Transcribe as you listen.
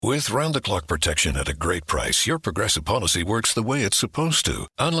With round-the-clock protection at a great price, your Progressive policy works the way it's supposed to.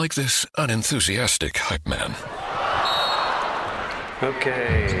 Unlike this unenthusiastic hype man.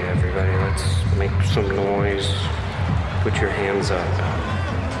 Okay, everybody, let's make some noise. Put your hands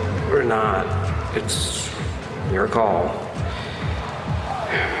up. Or not. It's your call.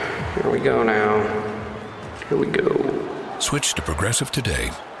 Here we go now. Here we go. Switch to Progressive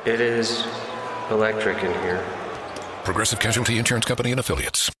today. It is electric in here. Progressive Casualty Insurance Company and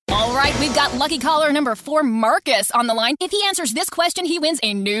Affiliates. All right, we've got lucky caller number 4, Marcus, on the line. If he answers this question, he wins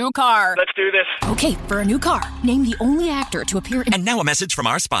a new car. Let's do this. Okay, for a new car, name the only actor to appear in... And now a message from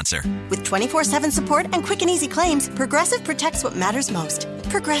our sponsor. With 24/7 support and quick and easy claims, Progressive protects what matters most.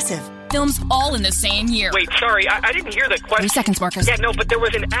 Progressive. Films all in the same year. Wait, sorry, I didn't hear the question. 3 seconds, Marcus. Yeah, no, but there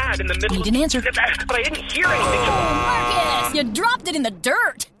was an ad in the middle. You didn't answer. But I didn't hear anything. Marcus, you dropped it in the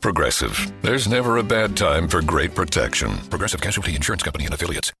dirt. Progressive. There's never a bad time for great protection. Progressive Casualty Insurance Company and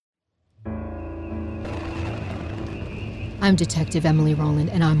Affiliates. I'm Detective Emily Rowland,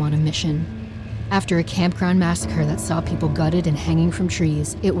 and I'm on a mission. After a campground massacre that saw people gutted and hanging from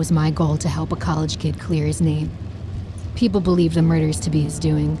trees, it was my goal to help a college kid clear his name. People believed the murders to be his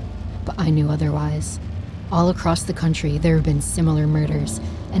doing, but I knew otherwise. All across the country, there have been similar murders,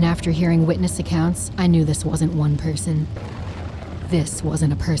 and after hearing witness accounts, I knew this wasn't one person. This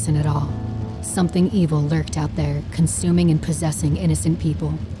wasn't a person at all. Something evil lurked out there, consuming and possessing innocent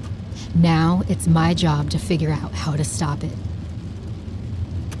people. Now, it's my job to figure out how to stop it.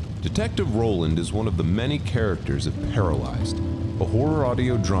 Detective Rowland is one of the many characters of Paralyzed, a horror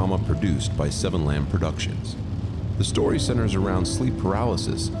audio drama produced by Seven Lamb Productions. The story centers around sleep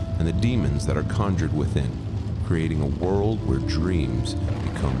paralysis and the demons that are conjured within, creating a world where dreams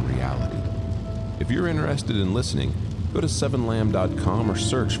become reality. If you're interested in listening, go to sevenlamb.com or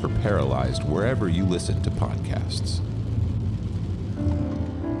search for Paralyzed wherever you listen to podcasts.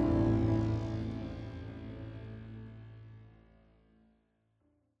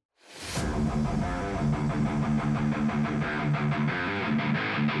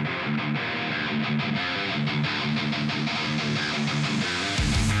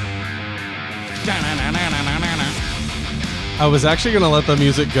 I was actually going to let the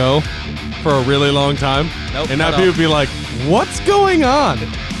music go for a really long time. Nope, and now not people all. would be like, what's going on?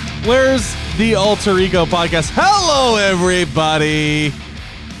 Where's the Alter Ego Podcast? Hello, everybody.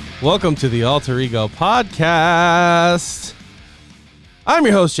 Welcome to the Alter Ego Podcast. I'm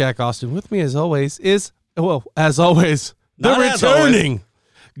your host, Jack Austin. With me, as always, the returning,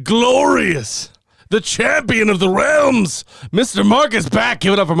 glorious, the champion of the realms, Mr. Mark is back.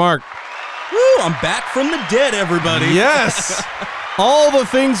 Give it up for Mark. Woo, I'm back from the dead, everybody. Yes. All the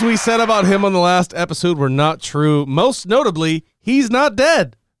things we said about him on the last episode were not true. Most notably, he's not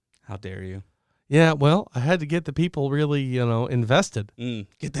dead. How dare you? Yeah, well, I had to get the people really, invested.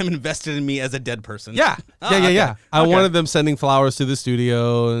 Get them invested in me as a dead person. Yeah. Okay. Yeah. I wanted them sending flowers to the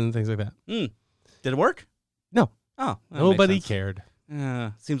studio and things like that. Did it work? No. Oh, that Nobody makes sense.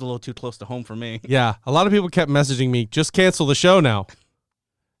 cared. Seems a little too close to home for me. Yeah, a lot of people kept messaging me, just cancel the show now.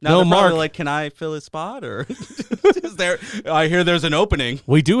 Now No, they're probably Mark. like, can I fill his spot? Or is there? I hear there's an opening.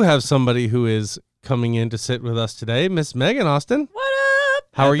 We do have somebody who is coming in to sit with us today, Miss Megan Austin. What up?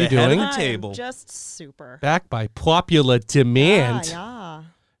 How are you At the head of doing? the table. I'm just super. Back by popular demand. Yeah.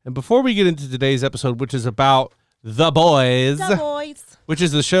 And before we get into today's episode, which is about The Boys, The boys. which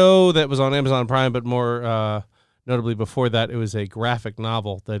is the show that was on Amazon Prime, but more notably before that, it was a graphic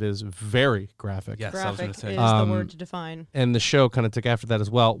novel that is very graphic. Yes, I was going Graphic to say. is the word to define. And the show kind of took after that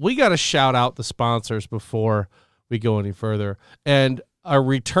as well. We got to shout out the sponsors before we go any further. And a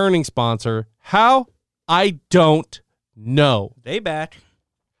returning sponsor, how? I don't know, They back.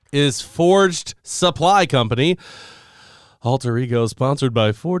 is Forged Supply Company. Alter Ego sponsored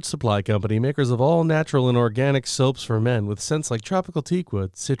by Forged Supply Company, makers of all natural and organic soaps for men with scents like tropical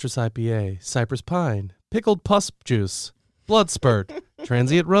teakwood, citrus IPA, cypress pine, pickled pus juice, blood spurt,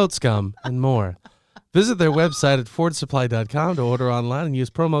 transient road scum, and more. Visit their website at FordSupply.com to order online and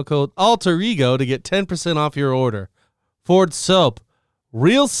use promo code ALTEREGO to get 10% off your order. Ford Soap.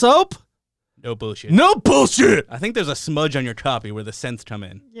 Real soap? No bullshit. No bullshit! I think there's a smudge on your copy where the scents come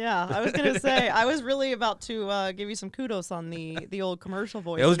in. Yeah, I was going to say, I was really about to give you some kudos on the old commercial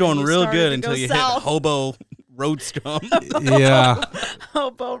voice. It was and then doing you real started good to until go you south. hit hobo road scum. Yeah.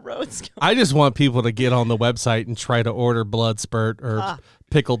 Hobo road scum. I just want people to get on the website and try to order blood spurt or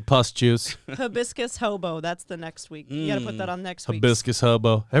pickled pus juice. Hibiscus hobo. That's the next week. You got to put that on next week. Hibiscus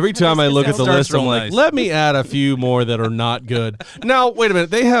hobo. Every time I look at the hobo. list, I'm Starts real like, nice. let me add a few more that are not good. Now, wait a minute.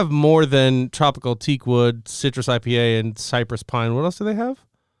 They have more than tropical teakwood, citrus IPA, and cypress pine. What else do they have?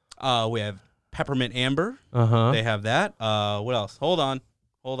 We have peppermint amber. Uh-huh. They have that. What else? Hold on.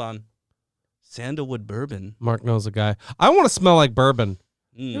 Hold on. Sandalwood bourbon. Mark knows a guy. I want to smell like bourbon.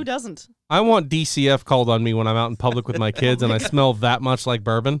 Who doesn't? I want DCF called on me when I'm out in public with my kids and I smell that much like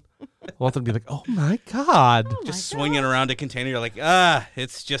bourbon. I want them to be like, oh my God. Just swinging around a container. You're like,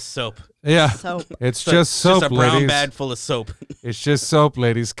 it's just soap. Yeah. Soap. It's just soap, just a brown ladies. bag full of soap. It's just soap,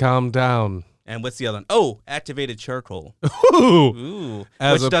 ladies. Calm down. And what's the other one? Oh, activated charcoal. Ooh.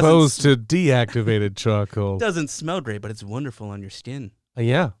 As Which opposed to deactivated charcoal. Doesn't smell great, but it's wonderful on your skin.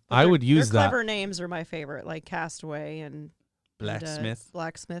 Yeah, I would use their that. Clever names are my favorite, like Castaway and Blacksmith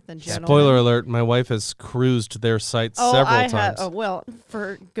and Gentleman. Spoiler alert, my wife has cruised their site several times. Well,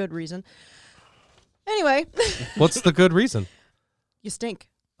 for good reason. Anyway. What's the good reason? You stink.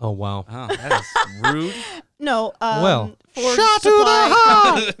 Oh, wow. Oh, that is rude. No. Well, Ford shot to the Supply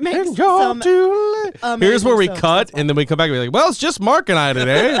heart makes and you're some too late. Here's where we amazing cut, soap. and then we come back and be like, well, it's just Mark and I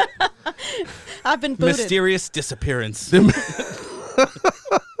today. I've been booted. Mysterious disappearance.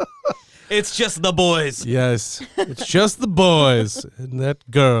 It's just the boys. Yes, it's just the boys and that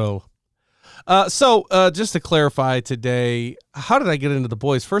girl. So just to clarify today, how did I get into the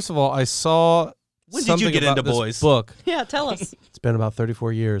boys? First of all, I saw When did something you get about into this boys? book. Yeah, tell us. It's been about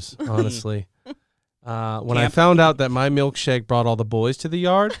 34 years, honestly. When I found out that my milkshake brought all the boys to the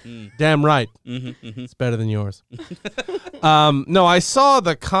yard, damn right. It's better than yours. No, I saw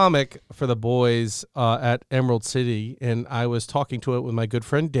the comic for the boys at Emerald City, and I was talking to it with my good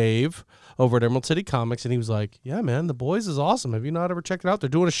friend Dave over at Emerald City Comics, and he was like, yeah, man, the boys is awesome. Have you not ever checked it out? They're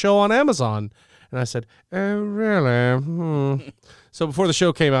doing a show on Amazon. And I said, oh, really? So before the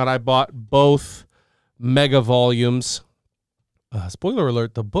show came out, I bought both mega volumes. Spoiler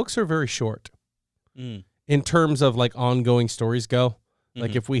alert, the books are very short. In terms of like ongoing stories go.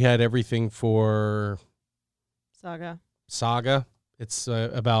 Like if we had everything for Saga, it's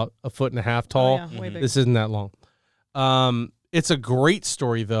about 1.5 feet tall. Oh, yeah, way big. This isn't that long. It's a great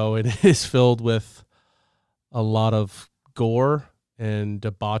story though. It is filled with a lot of gore and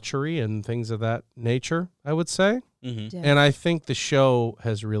debauchery and things of that nature, I would say. And I think the show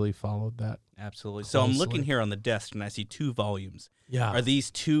has really followed that. Absolutely. So I'm looking here on the desk and I see 2 volumes. Yeah. Are these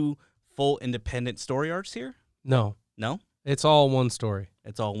 2 full independent story arcs here? No. No? It's all one story.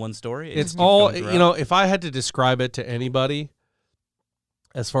 It's all one story? It's all, you know, if I had to describe it to anybody,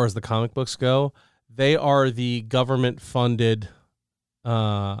 as far as the comic books go, they are the government-funded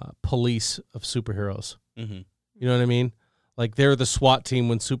police of superheroes. You know what I mean? Like, they're the SWAT team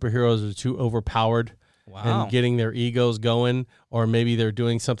when superheroes are too overpowered and getting their egos going, or maybe they're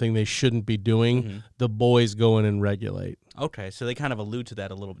doing something they shouldn't be doing. The boys go in and regulate. Okay, so they kind of allude to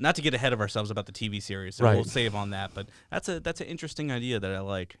that a little bit. Not to get ahead of ourselves about the TV series, so Right. we'll save on that, but that's an interesting idea that I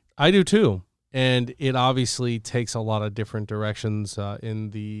like. I do too. And it obviously takes a lot of different directions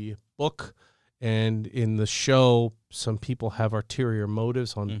in the book and in the show. Some people have ulterior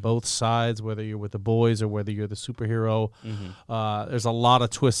motives on both sides, whether you're with the boys or whether you're the superhero. There's a lot of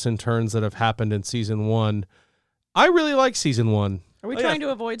twists and turns that have happened in season 1. I really like season 1. Are we trying to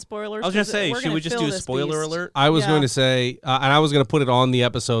avoid spoilers? I was going to 'Cause say, we're should gonna we just fill do a this spoiler beast. alert? I was Yeah. going to say, and I was going to put it on the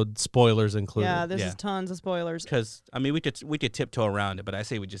episode, spoilers included. Yeah, this is tons of spoilers. Because, I mean, we could tiptoe around it, but I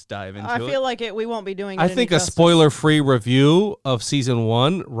say we just dive into I it. feel like we won't be doing it I any think a justice. spoiler-free review of season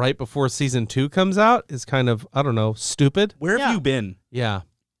 1 right before season 2 comes out is kind of, I don't know, stupid. Where have you been? Yeah.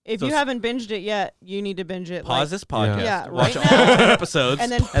 If So you haven't binged it yet, you need to binge it. Pause this podcast. Yeah, watch right all now. 10 episodes,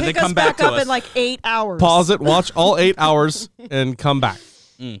 and then pick us come back to up us. in like 8 hours. Pause it, watch all 8 hours, and come back.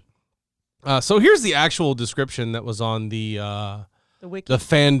 So here's the actual description that was on the wiki. the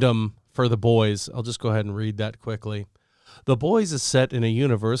fandom for The Boys. I'll just go ahead and read that quickly. The Boys is set in a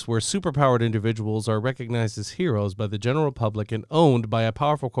universe where superpowered individuals are recognized as heroes by the general public and owned by a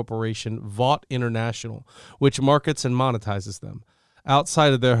powerful corporation, Vought International, which markets and monetizes them.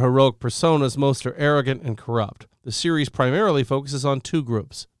 Outside of their heroic personas, most are arrogant and corrupt. The series primarily focuses on 2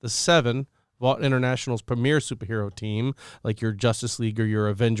 groups. The Seven, Vought International's premier superhero team, like your Justice League or your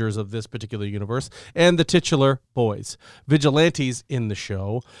Avengers of this particular universe, and the titular Boys, vigilantes in the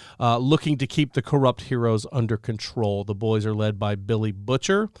show, looking to keep the corrupt heroes under control. The Boys are led by Billy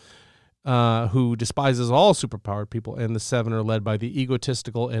Butcher, who despises all superpowered people, and the Seven are led by the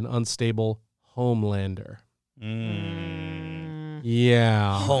egotistical and unstable Homelander.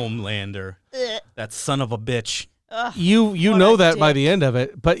 Yeah. Homelander. That son of a bitch. You know that by the end of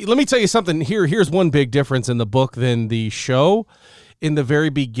it. But let me tell you something. Here's one big difference in the book than the show. In the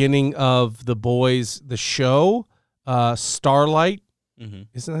very beginning of The Boys, the show, Starlight,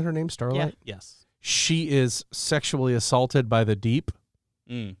 isn't that her name, Starlight? Yeah. Yes. She is sexually assaulted by the Deep.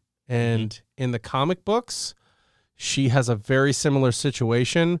 And in the comic books, she has a very similar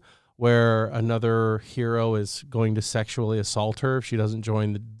situation where another hero is going to sexually assault her if she doesn't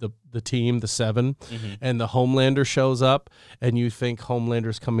join the team, the Seven, and the Homelander shows up, and you think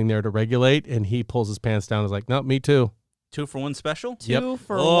Homelander's coming there to regulate, and he pulls his pants down and is like, no, me too. 2 for 1 special? Two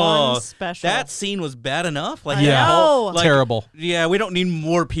for one special. That scene was bad enough. Like, I know. Terrible. Yeah, we don't need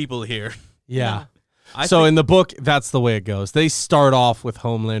more people here. Yeah. I So think- in the book, that's the way it goes. They start off with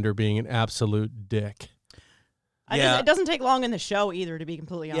Homelander being an absolute dick. It doesn't take long in the show either, to be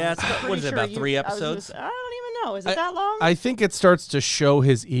completely honest. Yeah, it's I'm what is it, pretty about 3 episodes? I don't even know. Is it that long? I think it starts to show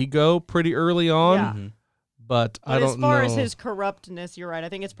his ego pretty early on, Yeah. but I don't know. As far as his corruptness, you're right. I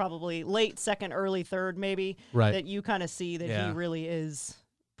think it's probably late second, early third, maybe, Right. that you kind of see that Yeah. he really is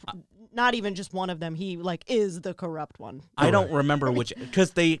not even just one of them. He is the corrupt one. I don't remember which,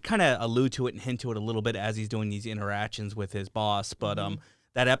 because they kind of allude to it and hint to it a little bit as he's doing these interactions with his boss. But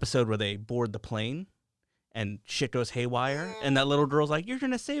that episode where they board the plane and shit goes haywire, and that little girl's like, "You're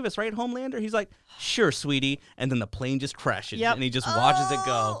gonna save us, right, Homelander?" He's like, "Sure, sweetie," and then the plane just crashes, Yep. and he just watches it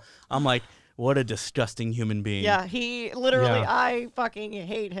go. I'm like, what a disgusting human being. Yeah, he literally, Yeah. I fucking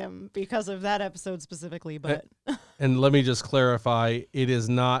hate him because of that episode specifically. But And let me just clarify, it is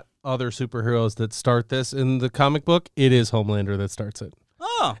not other superheroes that start this in the comic book. It is Homelander that starts it.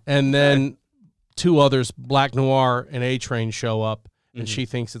 Oh, And then 2 others, Black Noir and A-Train, show up, and she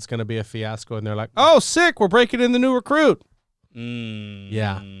thinks it's going to be a fiasco, and they're like, oh, sick, we're breaking in the new recruit.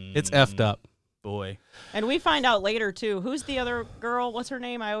 Yeah, it's effed up. Boy. and we find out later too. Who's the other girl? What's her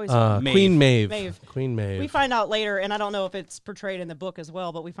name? I always Maeve. Queen Maeve. Maeve. Queen Maeve. We find out later, and I don't know if it's portrayed in the book as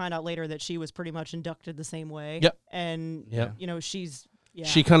well, but we find out later that she was pretty much inducted the same way. Yep. And Yep. she's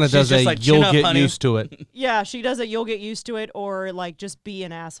She kind of She's does just like, you'll "Chin up, get honey." used to it. yeah, she does it. You'll get used to it, or like just be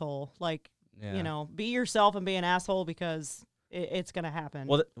an asshole. Like Yeah. be yourself and be an asshole because it's gonna happen.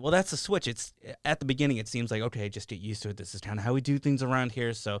 Well, that's the switch. It's at the beginning. It seems like, okay, just get used to it. This is kind of how we do things around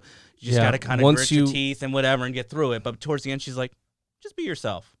here. So you just Yeah, got to kind of once grit you- your teeth and whatever and get through it. But towards the end, she's like, just be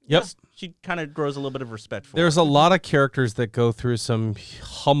yourself. Yep. She kind of grows a little bit of respect for There's it. a lot of characters that go through some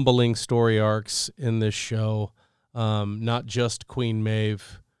humbling story arcs in this show. Not just Queen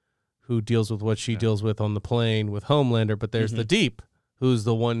Maeve, who deals with what she deals with on the plane with Homelander, but there's the Deep, who's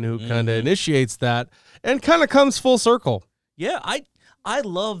the one who kind of initiates that and kind of comes full circle. Yeah, I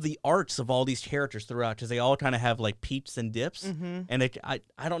love the arcs of all these characters throughout because they all kind of have like peaks and dips. And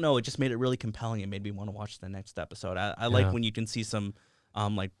I don't know, it just made it really compelling. It made me want to watch the next episode. I like when you can see some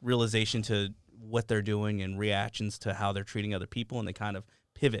like realization to what they're doing and reactions to how they're treating other people, and they kind of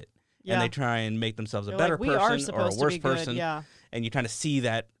pivot. Yeah. And they try and make themselves a They're better like, "We are person or a supposed to worse be good," person. yeah. And you kind of see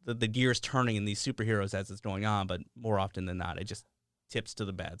that the gears turning in these superheroes as it's going on, but more often than not, it just tips to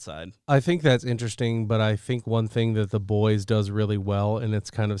the bad side. I think that's interesting, but I think one thing that The Boys does really well, and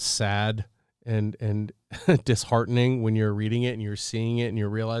it's kind of sad and disheartening when you're reading it and you're seeing it and you're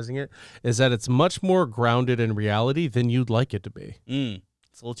realizing it, is that it's much more grounded in reality than you'd like it to be.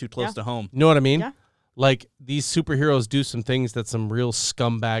 It's a little too close to home. You know what I mean? Yeah. Like, these superheroes do some things that some real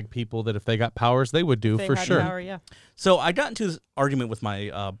scumbag people that if they got powers, they would do They for had sure. power, yeah. So I got into this argument with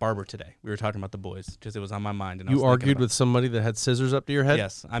my barber today. We were talking about The Boys because it was on my mind. And I was You thinking argued about- with somebody that had scissors up to your head?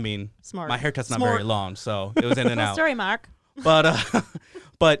 Yes, I mean, Smart. my haircut's not Smart. very long, so it was in and Cool out. story, Mark.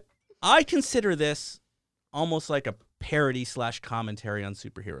 But I consider this almost like a parody / commentary on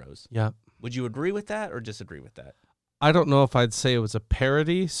superheroes. Yeah. Would you agree with that or disagree with that? I don't know if I'd say it was a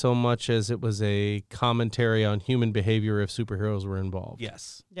parody so much as it was a commentary on human behavior if superheroes were involved.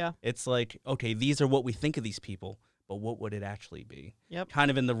 Yes. Yeah. It's like, okay, these are what we think of these people, but what would it actually be? Yep. Kind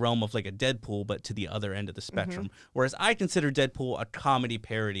of in the realm of like a Deadpool, but to the other end of the spectrum. Whereas I consider Deadpool a comedy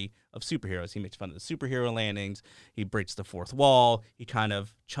parody of superheroes. He makes fun of the superhero landings. He breaks the fourth wall. He kind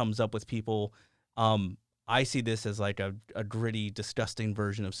of chums up with people. I see this as like a gritty, disgusting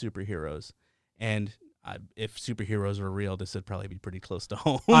version of superheroes. And if superheroes were real, this would probably be pretty close to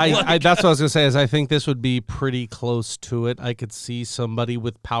home. I that's what I was going to say is I think this would be pretty close to it. I could see somebody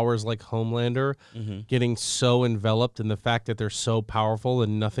with powers like Homelander getting so enveloped in the fact that they're so powerful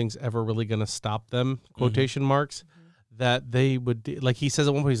and nothing's ever really going to stop them, quotation marks, that they would, like he says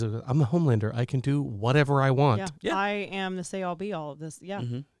at one point, he's like, I'm the Homelander. I can do whatever I want. Yeah. I am the say-all-be-all of this. Yeah.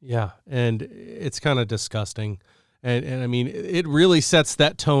 Yeah, and it's kind of disgusting. And I mean, it really sets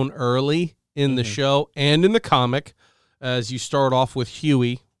that tone early in the show and in the comic, as you start off with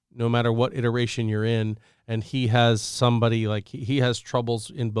Huey, no matter what iteration you're in, and he has somebody like he has troubles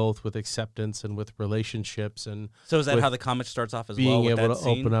in both with acceptance and with relationships. And so is that with how the comic starts off as well? being with able that to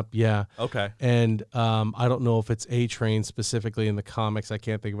scene? open up? Yeah. Okay. And I don't know if it's A-Train specifically in the comics. I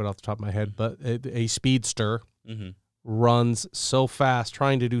can't think of it off the top of my head, but a speedster runs so fast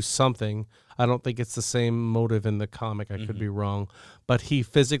trying to do something. I don't think it's the same motive in the comic. I could be wrong. But he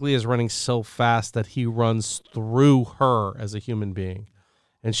physically is running so fast that he runs through her as a human being.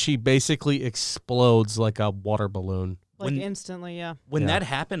 And she basically explodes like a water balloon. Like instantly, yeah. When Yeah. that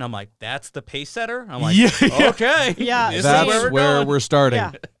happened, I'm like, that's the pace setter? I'm like, Yeah. okay. Yeah, this is That's where where we're starting.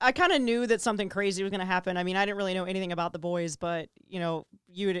 Yeah, I kind of knew that something crazy was going to happen. I mean, I didn't really know anything about the boys, but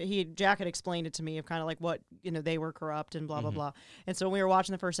Jack had explained it to me of kind of like what they were corrupt and blah blah blah. And so when we were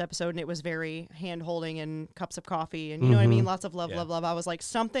watching the first episode, and it was very hand holding and cups of coffee, and you know what I mean, lots of love, love, love. I was like,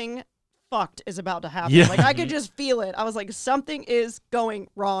 something fucked is about to happen. Yeah. Like I could just feel it. I was like, something is going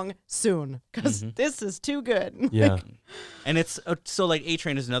wrong soon because this is too good. Yeah. And it's so like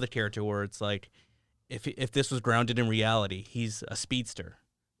A-Train is another character where it's like, if this was grounded in reality, he's a speedster.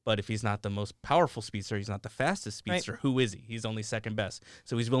 But if he's not the most powerful speedster, he's not the fastest speedster. Right. Who is he? He's only second best.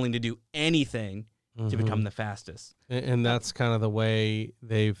 So he's willing to do anything to become the fastest. And that's kind of the way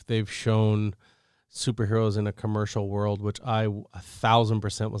they've shown superheroes in a commercial world, which I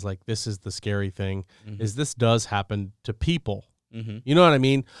 1,000% was like, this is the scary thing, is this does happen to people. You know what I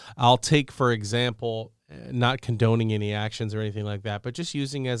mean? I'll take, for example, not condoning any actions or anything like that, but just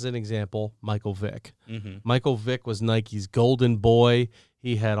using as an example, Michael Vick. Michael Vick was Nike's golden boy.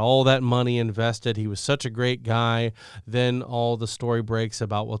 He had all that money invested. He was such a great guy. Then all the story breaks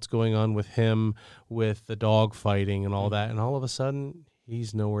about what's going on with him, with the dog fighting and all that. And all of a sudden,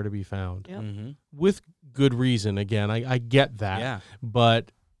 he's nowhere to be found. Yep. With good reason. Again, I get that. Yeah.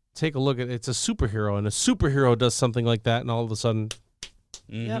 But take a look at it's a superhero, and a superhero does something like that, and all of a sudden,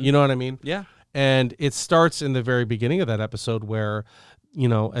 you know what I mean? Yeah. And it starts in the very beginning of that episode where,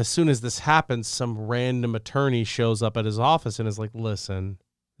 as soon as this happens, some random attorney shows up at his office and is like, listen,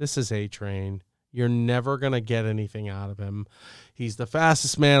 this is A-Train. You're never going to get anything out of him. He's the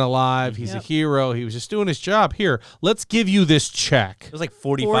fastest man alive. He's a hero. He was just doing his job. Here, let's give you this check. It was like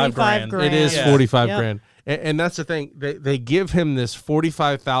 45 grand. It is 45 grand. And that's the thing. They give him this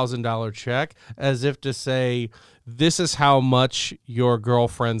 $45,000 check as if to say, this is how much your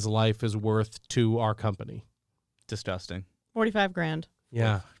girlfriend's life is worth to our company. Disgusting. 45 grand.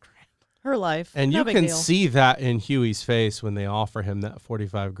 Yeah. Her life. And no you big can deal. see that in Huey's face when they offer him that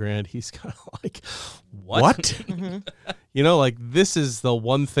 45 grand. He's kind of like, what? Like, this is the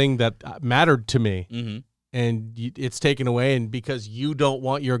one thing that mattered to me. And it's taken away. And because you don't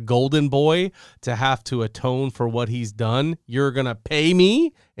want your golden boy to have to atone for what he's done, you're going to pay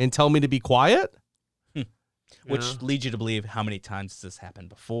me and tell me to be quiet? Which leads you to believe, how many times has this happened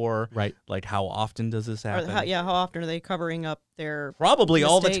before? Right. Like, how often does this happen? How often are they covering up their Probably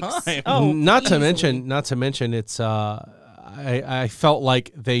mistakes? all the time. Oh, not to easily. mention, it's I felt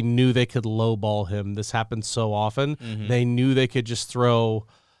like they knew they could lowball him. This happens so often. They knew they could just throw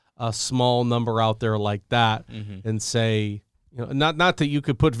a small number out there like that and say, not that you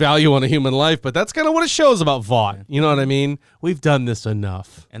could put value on a human life, but that's kind of what it shows about Vought. You know what I mean? We've done this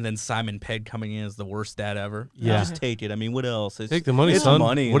enough. And then Simon Pegg coming in as the worst dad ever. Yeah. Just take it. I mean, what else? Take the money, it's son.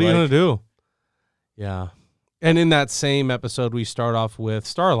 money. What are you going to do? Yeah. And in that same episode, we start off with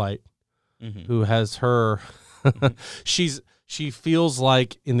Starlight, who has her... She feels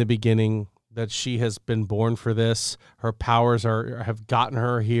like in the beginning that she has been born for this. Her powers have gotten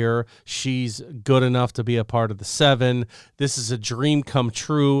her here. She's good enough to be a part of the Seven. This is a dream come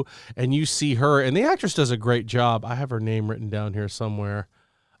true. And you see her, and the actress does a great job. I have her name written down here somewhere.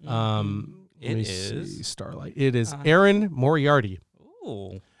 Let me see, Starlight. It is Erin Moriarty.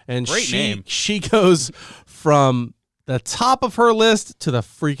 Ooh, and great name. She goes from the top of her list to the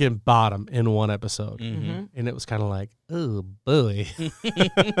freaking bottom in one episode. And it was kind of like, oh, boy.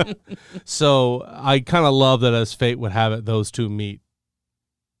 So I kind of love that, as fate would have it, those two meet,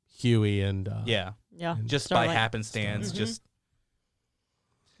 Huey and... Yeah. Just Starlight. by happenstance, just...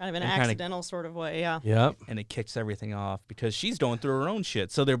 Kind of an accidental sort of way, yeah. Yep. And it kicks everything off because she's going through her own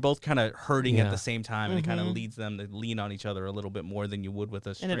shit. So they're both kind of hurting at the same time, and it kind of leads them to lean on each other a little bit more than you would with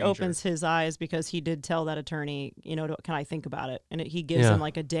a stranger. And it opens his eyes because he did tell that attorney, can I think about it? And he gives him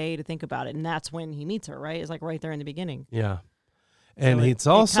like a day to think about it. And that's when he meets her, right? It's like right there in the beginning. Yeah. And So it's it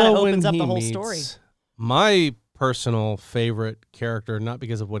also kinda when opens up he the whole meets story. my personal favorite character, not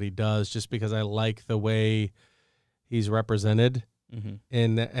because of what he does, just because I like the way he's represented.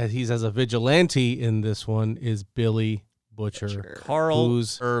 And he's as a vigilante in this one is Billy Butcher. Carl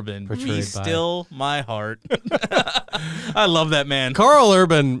Urban. portrayed Be by- still my heart. I love that man. Carl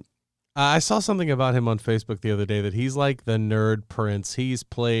Urban, I saw something about him on Facebook the other day that he's like the nerd prince. He's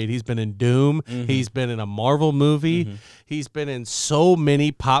been in Doom. Mm-hmm. He's been in a Marvel movie. He's been in so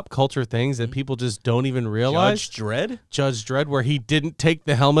many pop culture things that people just don't even realize. Judge Dredd, where he didn't take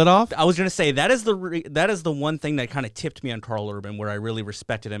the helmet off. I was going to say, that is the one thing that kind of tipped me on Karl Urban, where I really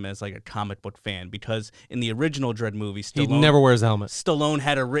respected him as like a comic book fan, because in the original Dredd movie, He never wears a helmet. Stallone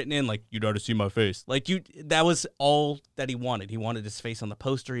had it written in, like, you got to see my face. Like, that was all that he wanted. He wanted his face on the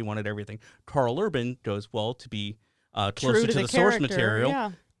poster. He wanted everything. Karl Urban goes, well, to be closer to the source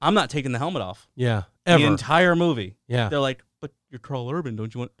material, I'm not taking the helmet off. Yeah, ever. The entire movie. Yeah. They're like, but you're Karl Urban,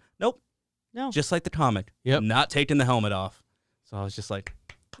 don't you want? Nope. No. Just like the comic. Yep. Not taking the helmet off. So I was just like,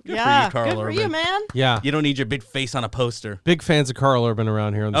 good for Yeah, you, Karl good Urban. for you, man. Yeah. You don't need your big face on a poster. Big fans of Karl Urban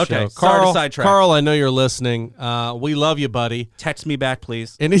around here on the Okay, show. sorry to sidetrack. Karl, I know you're listening. We love you, buddy. Text me back,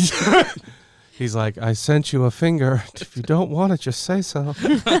 please. And he's like, I sent you a finger. If you don't want it, just say so.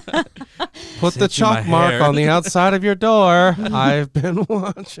 Put the Sent you my chalk mark hair. on the outside of your door. I've been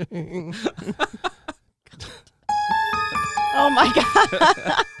watching. Oh my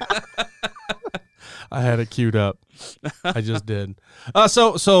God. I had it queued up. I just did.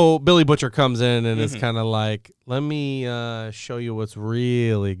 So Billy Butcher comes in and is kind of like, let me show you what's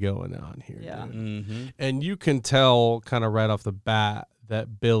really going on here. Yeah. dude." And you can tell kind of right off the bat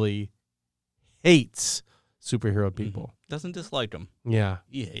that Billy hates superhero people. Doesn't dislike him. Yeah.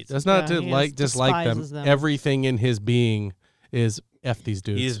 He hates Does them. not Yeah, dislike them. despises them. Everything in his being is F these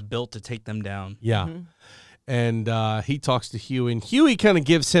dudes. He is built to take them down. Yeah. And he talks to Huey, and Huey kind of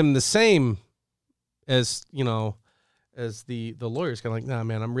gives him the same as, as the lawyer's kind of like, nah,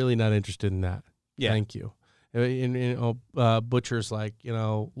 man, I'm really not interested in that. Yeah. Thank you. And Butcher's like,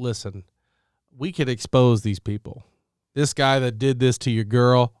 listen, we could expose these people. This guy that did this to your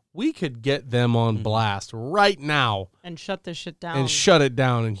girl, we could get them on blast right now. And shut this shit down. And shut it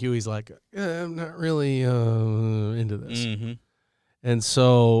down. And Huey's like, I'm not really into this. And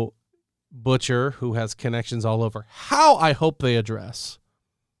so Butcher, who has connections all over, how I hope they address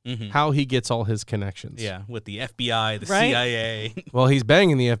how he gets all his connections. Yeah, with the FBI, the Right? CIA. Well, he's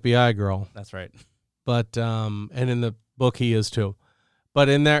banging the FBI girl. That's right. But and in the book he is too. But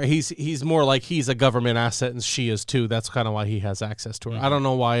in there he's more like he's a government asset and she is too. That's kind of why he has access to her. I don't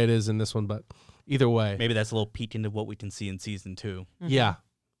know why it is in this one, but either way. Maybe that's a little peek into what we can see in season 2. Yeah.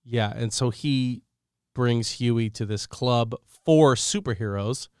 Yeah. And so he brings Huey to this club for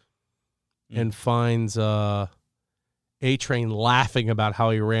superheroes and finds A-Train laughing about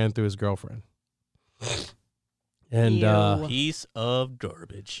how he ran through his girlfriend. And Ew. Piece of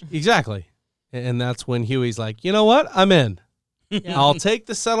garbage. exactly. And that's when Huey's like, you know what? I'm in. Yeah. I'll take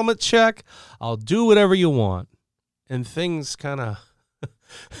the settlement check. I'll do whatever you want. And things kind of,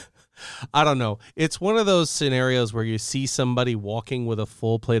 I don't know. It's one of those scenarios where you see somebody walking with a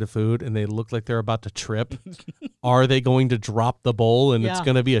full plate of food and they look like they're about to trip. Are they going to drop the bowl and it's Yeah.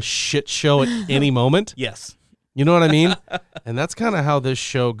 going to be a shit show at any moment? Yes. You know what I mean? And that's kind of how this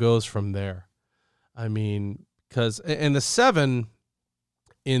show goes from there. I mean, and the 7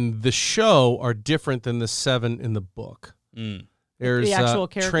 in the show are different than the 7 in the book. There's The actual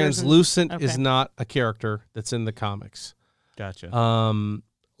characters Translucent and- is okay. not a character that's in the comics. Gotcha.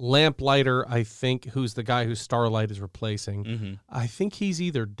 Lamplighter, I think, who's the guy who Starlight is replacing, I think he's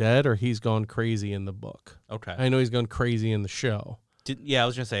either dead or he's gone crazy in the book. Okay. I know he's gone crazy in the show. I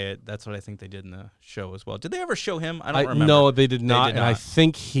was going to say it. That's what I think they did in the show as well. Did they ever show him? I don't remember. No, they did not. did And I not.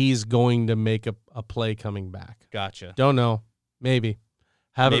 think he's going to make a play coming back. Gotcha. Don't know. Maybe.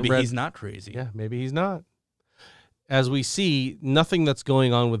 Haven't Maybe read. he's not crazy. Yeah, maybe he's not. As we see, nothing that's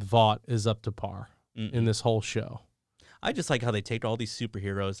going on with Vought is up to par in this whole show. I just like how they take all these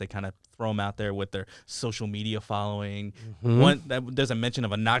superheroes, they kind of throw them out there with their social media following. There's a mention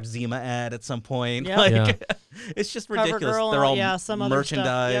of a Noxzema ad at some point. Yep. Like, Yeah. It's just CoverGirl, ridiculous. They're all some other stuff. Yep.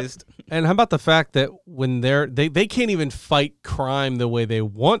 merchandised. And how about the fact that when they can't even fight crime the way they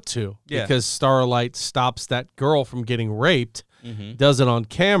want to Yeah. because Starlight stops that girl from getting raped, does it on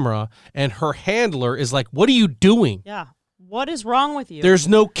camera, and her handler is like, "What are you doing? Yeah. What is wrong with you? There's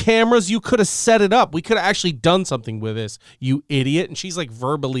no cameras. You could have set it up. We could have actually done something with this, you idiot." And she's like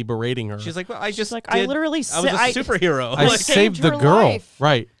verbally berating her. She's like, well, I just like, I did- literally I was a I- superhero. I Like, saved the her girl. life.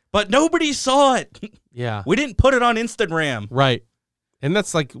 Right. but nobody saw it. Yeah. We didn't put it on Instagram. Right. And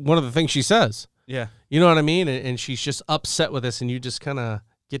that's like one of the things she says. Yeah. You know what I mean? And she's just upset with this, and you just kind of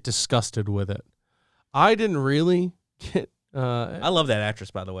get disgusted with it. I didn't really get. I love that actress,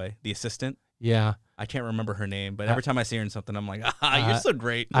 by the way, the assistant. Yeah. I can't remember her name, but every time I see her in something, I'm like, you're so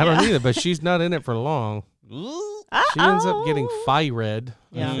great. I don't either, but she's not in it for long. Ooh. She ends up getting fired,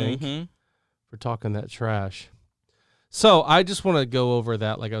 Yeah. I think, Mhm. for talking that trash. So I just want to go over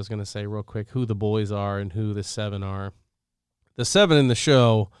that, like I was going to say real quick, who the boys are and who the 7 are. The 7 in the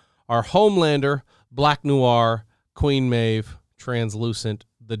show are Homelander, Black Noir, Queen Maeve, Translucent,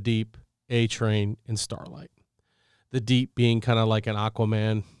 The Deep, A-Train, and Starlight. The Deep being kind of like an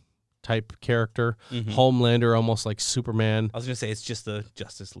Aquaman type character. Homelander almost like Superman. I was going to say it's just the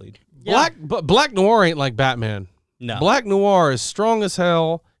Justice League. Black Noir ain't like Batman. No. Black Noir is strong as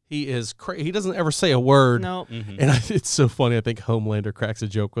hell. He is he doesn't ever say a word. Nope. And it's so funny. I think Homelander cracks a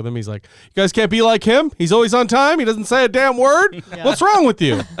joke with him. He's like, you guys can't be like him. He's always on time. He doesn't say a damn word. What's wrong with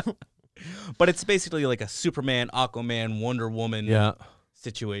you? But it's basically like a Superman, Aquaman, Wonder Woman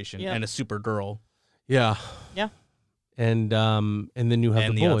situation and a Supergirl. Yeah. Yeah. And then you have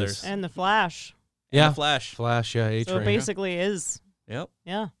And the the boys. others. And the Flash. Yeah. And the Flash. Flash, yeah, A-Train. So it basically is. Yep.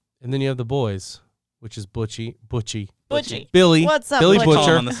 Yeah. And then you have the boys, which is Butchie, Butchie. Billy, What's up, Billy Butchie? Call him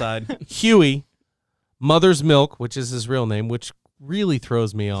Butcher, on the side. Huey, Mother's Milk, which is his real name, which really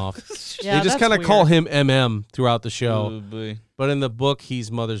throws me off. Yeah, they just that's kind of call weird. him MM throughout the show. Ooh, boy. But in the book,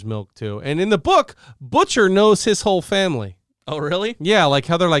 he's Mother's Milk too. And in the book, Butcher knows his whole family. Oh, really? Yeah, like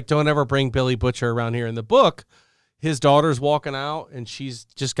how they're like, don't ever bring Billy Butcher around here. In the book, his daughter's walking out and she's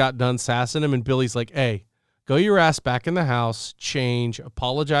just got done sassing him. And Billy's like, hey, go your ass back in the house, change,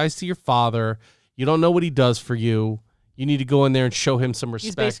 apologize to your father. You don't know what he does for you. You need to go in there and show him some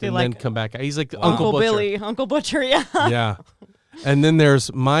respect basically and like then come back. He's like Uncle Butcher. Billy. Uncle Butcher, yeah. Yeah. And then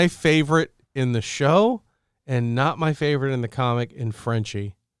there's my favorite in the show and not my favorite in the comic in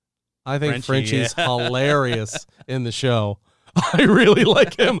Frenchie. I think Frenchie's hilarious in the show. I really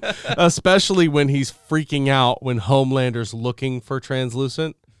like him, especially when he's freaking out when Homelander's looking for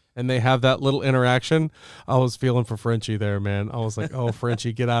Translucent and they have that little interaction. I was feeling for Frenchie there, man. I was like, oh,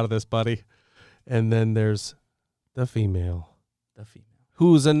 Frenchie, get out of this, buddy. And then there's the female.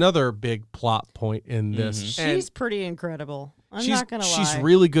 Who's another big plot point in this. She's pretty incredible. I'm not going to lie. She's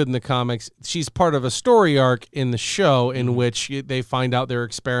really good in the comics. She's part of a story arc in the show in which they find out they're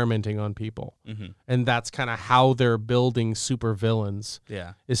experimenting on people. And that's kind of how they're building supervillains.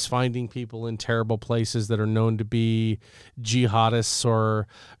 Yeah. Is finding people in terrible places that are known to be jihadists or,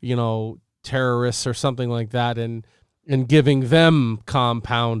 terrorists or something like that and giving them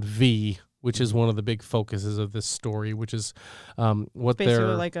Compound V, which is one of the big focuses of this story, which is what basically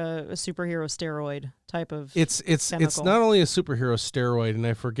they're like a superhero steroid type of it's chemical. not only a superhero steroid, and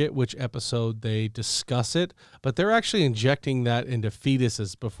I forget which episode they discuss it, but they're actually injecting that into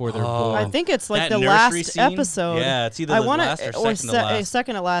fetuses before they're born. I think it's like That the nursery last scene? episode. Yeah, it's either the last or second to last.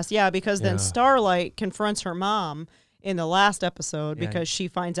 Second to last, yeah, because then Yeah. Starlight confronts her mom in the last episode because she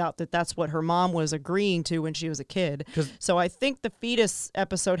finds out that that's what her mom was agreeing to when she was a kid. So I think the fetus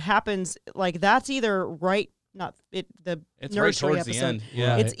episode happens like that's either right. It's right nursery towards the episode. end.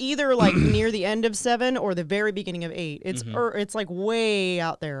 Yeah. It's either like near the end of 7 or the very beginning of 8. It's like way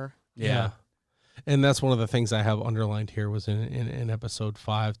out there. Yeah. And that's one of the things I have underlined here was in episode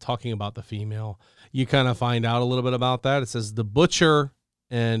 5, talking about the female. You kind of find out a little bit about that. It says the Butcher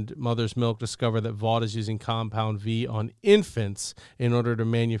and Mother's Milk discover that Vought is using Compound V on infants in order to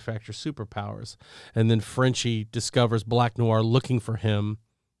manufacture superpowers. And then Frenchie discovers Black Noir looking for him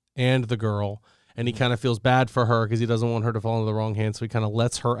and the girl, and he kind of feels bad for her because he doesn't want her to fall into the wrong hands, so he kind of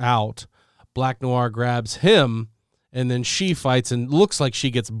lets her out. Black Noir grabs him, and then she fights and looks like she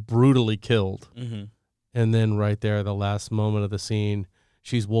gets brutally killed. And then right there, the last moment of the scene,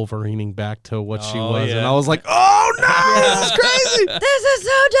 she's Wolverining back to what she was. yeah. And I was like, oh, no, this is crazy. This is so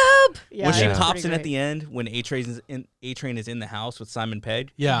dope. Yeah, When she it's pops pretty in at great. the end, when A-Train is in the house with Simon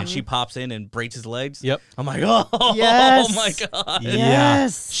Pegg, Yeah. and she pops in and breaks his legs. Yep. I'm like, oh, Yes. oh my God. Yes. Yeah.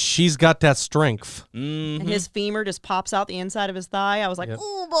 She's got that strength. And his femur just pops out the inside of his thigh. I was like,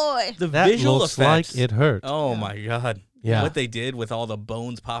 oh boy. The That visual looks effects. like it hurt. Oh my God. Yeah. What they did with all the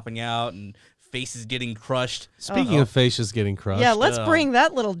bones popping out and faces getting crushed. Speaking of faces getting crushed, Yeah, let's bring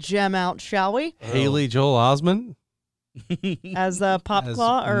that little gem out, shall we? Haley Joel Osment As Pop as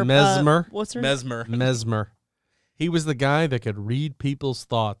Claw or Mesmer. what's her name? Mesmer. He was the guy that could read people's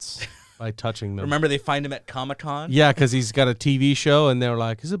thoughts by touching them. Remember they find him at Comic-Con? Yeah, because he's got a TV show, and they're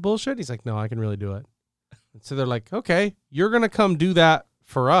like, "Is it bullshit?" He's like, "No, I can really do it." And so they're like, "Okay, you're gonna come do that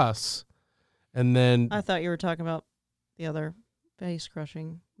for us," and then I thought you were talking about the other face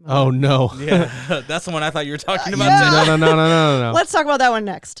crushing. oh no, Yeah. That's the one I thought you were talking about. Yeah. too. no. Let's talk about that one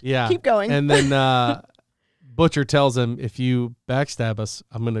next. Yeah, Keep going. And then Butcher tells him, "If you backstab us,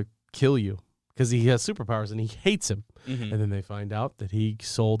 I'm gonna kill you," because he has superpowers and he hates him. And then they find out that he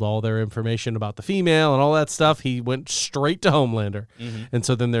sold all their information about the female and all that stuff. He went straight to Homelander. And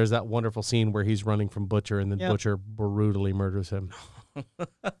so then there's that wonderful scene where he's running from Butcher, and then Yep. Butcher brutally murders him.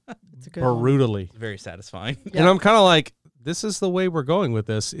 It's a good one. brutally. It's very satisfying. And I'm kind of like, this is the way we're going with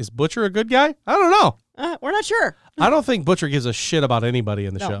this. Is Butcher a good guy? I don't know. We're not sure. I don't think Butcher gives a shit about anybody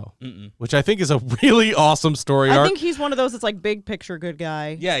in the No. show, which I think is a really awesome story I arc. think he's one of those that's like big picture good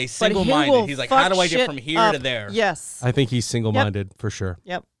guy. Yeah, he's but he single-minded. will He's like, fuck how do I get shit from here up. to there? Yes. I think he's single-minded for sure.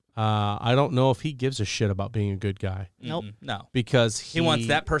 Yep. I don't know if he gives a shit about being a good guy. Nope. No. Because He wants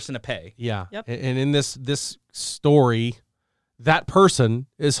that person to pay. Yeah. Yep. And in this story, that person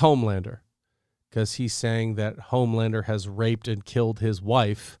is Homelander. Because he's saying that Homelander has raped and killed his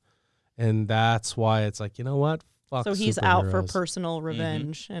wife. And that's why it's like, you know what? Fuck So he's out for superheroes. personal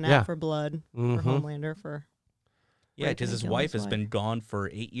revenge and Yeah. out for blood for Mhm. Homelander for. Yeah, raping because and his killing wife his has been gone for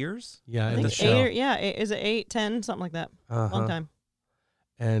 8 years. Yeah, I in think the show. is it 8, 10, something like that. Long time.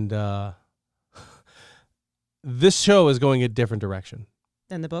 And this show is going a different direction.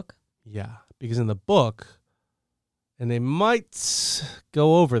 Then the book. Yeah, because in the book, and they might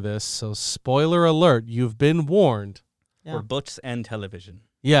go over this, so spoiler alert, you've been warned. Yeah. For books and television.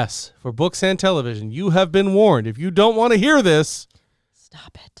 Yes, for books and television, you have been warned. If you don't want to hear this,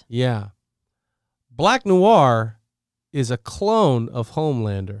 stop it. Yeah. Black Noir is a clone of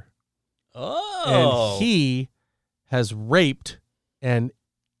Homelander. Oh. And he has raped and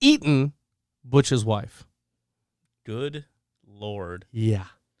eaten Butch's wife. Good Lord. Yeah.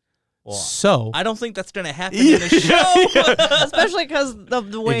 Well, So I don't think that's going to happen in the show. Especially because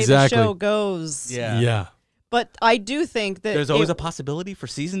of the way Exactly. the show goes. Yeah. But I do think that There's always a possibility for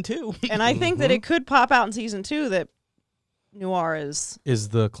season 2. and I think that it could pop out in season 2 that Noir is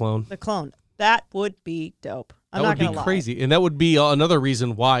the clone. the clone. That would be dope. I'm That not would be gonna lie. crazy. And that would be another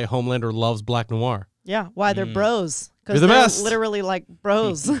reason why Homelander loves Black Noir. Yeah, why they're bros? You're Because the they're best. literally like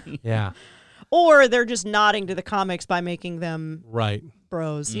bros. Yeah. Or they're just nodding to the comics by making them Right.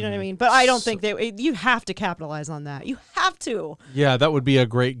 bros. You know what I mean? But I don't think you have to capitalize on that. You have to. Yeah, that would be a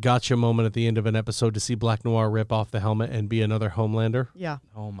great gotcha moment at the end of an episode to see Black Noir rip off the helmet and be another Homelander. Yeah.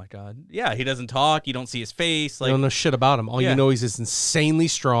 Oh, my God. Yeah, he doesn't talk. You don't see his face. You Like, don't know shit about him. All Yeah. you know is he's insanely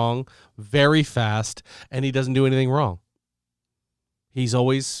strong, very fast, and he doesn't do anything wrong. He's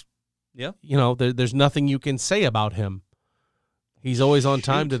always, Yeah. you know, there's nothing you can say about him. He's always on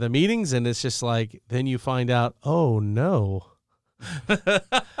time to the meetings, and it's just like, then you find out, oh, no.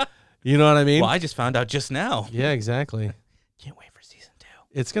 You know what I mean? Well, I just found out just now. Yeah, exactly. Can't wait for season 2.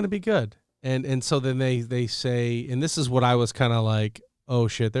 It's going to be good. And so then they say, and this is what I was kind of like, oh,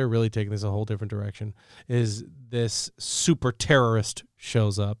 shit, they're really taking this a whole different direction, is this super terrorist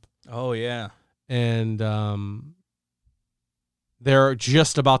shows up. Oh, yeah. And they're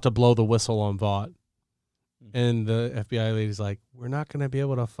just about to blow the whistle on Vought. And the FBI lady's like, we're not going to be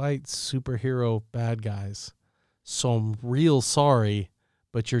able to fight superhero bad guys. So I'm real sorry,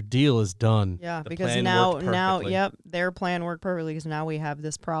 but your deal is done. Yeah, The because plan now, worked perfectly. yep, their plan worked perfectly because now we have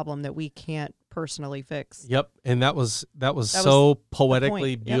this problem that we can't personally fix. Yep, and that was was so the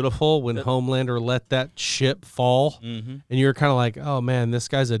poetically point. Yep. beautiful when Homelander let that ship fall, and you're kind of like, oh man, this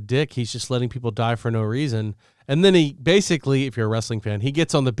guy's a dick. He's just letting people die for no reason. And then he basically, if you're a wrestling fan, he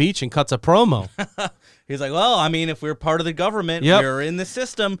gets on the beach and cuts a promo. He's like, well, I mean, if we're part of the government, Yep. we're in the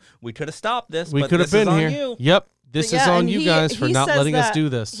system, we could have stopped this. We but could have this is been on here. You. Yep, this is Yeah, on and you guys for he not says letting us that- do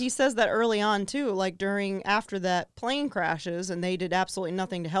this. He says that early on too, like after that plane crashes and they did absolutely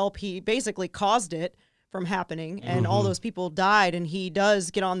nothing to help. He basically caused it from happening, and all those people died. And he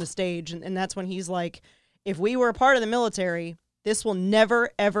does get on the stage, and that's when he's like, "If we were a part of the military, this will never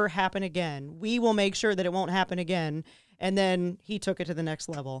ever happen again. We will make sure that it won't happen again." And then he took it to the next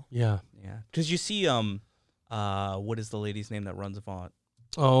level. Yeah. Yeah. Because you see, what is the lady's name that runs Vought?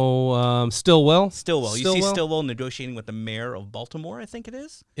 Oh, Stillwell? Stillwell. You see Stillwell negotiating with the mayor of Baltimore, I think it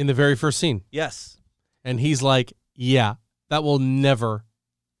is? In the very first scene. Yes. And he's like, yeah, that will never,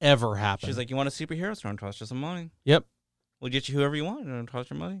 ever happen. She's like, you want a superhero? It's going to cost you some money. Yep. We'll get you whoever you want. It's going to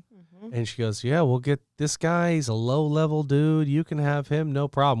cost you money. And she goes, yeah, we'll get this guy. He's a low-level dude. You can have him. No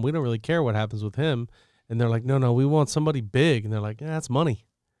problem. We don't really care what happens with him. And they're like, no, we want somebody big. And they're like, yeah, that's money.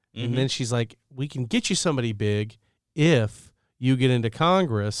 And then she's like, we can get you somebody big if you get into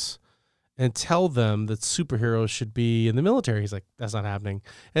Congress and tell them that superheroes should be in the military. He's like, that's not happening.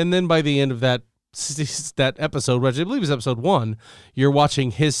 And then by the end of that episode, which I believe is episode 1, you're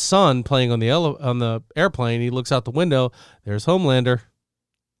watching his son playing on the airplane. He looks out the window. There's Homelander.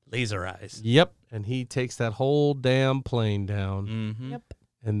 Laser eyes. Yep. And he takes that whole damn plane down. Mm-hmm. Yep.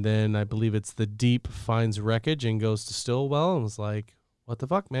 And then I believe it's the Deep finds wreckage and goes to Stillwell and was like, what the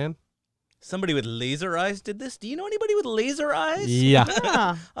fuck, man? Somebody with laser eyes did this? Do you know anybody with laser eyes? Yeah.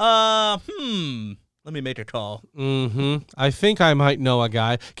 Yeah. Let me make a call. I think I might know a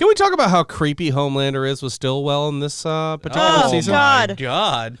guy. Can we talk about how creepy Homelander is with Stillwell in this particular season? My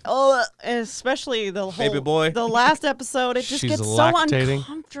God. Oh, especially the whole Baby boy. the last episode. It just She's gets lactating. so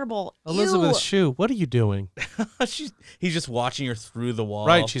uncomfortable. Elizabeth Ew. Shue, what are you doing? He's just watching her through the wall.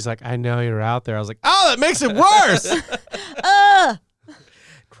 Right. She's like, I know you're out there. I was like, oh, that makes it worse.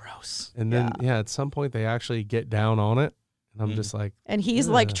 Gross. And then, at some point, they actually get down on it. And I'm just like, And he's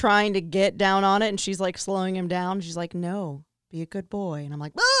like trying to get down on it, and she's like slowing him down. She's like, "No, be a good boy." And I'm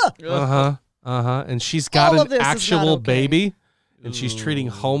like, "Ah!" And she's got All of an this is not actual okay. baby, and she's treating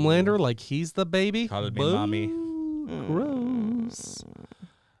Homelander like he's the baby. Call me mommy. Gross.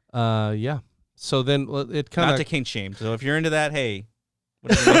 Yeah. So then it kind Not of to kink shame. So if you're into that, hey,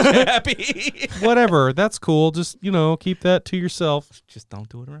 whatever makes you happy. whatever. That's cool. Just keep that to yourself. Just don't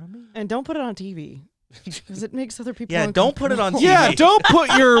do it around me. And don't put it on TV because it makes other people. Yeah, don't put it on TV. Yeah, don't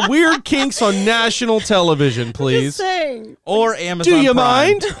put your weird kinks on national television, Just please. saying. Or Amazon Do you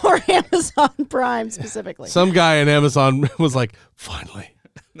Prime. mind? Or Amazon Prime specifically. Some guy in Amazon was like, finally.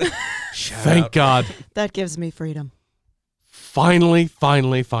 Thank God. That gives me freedom. Finally.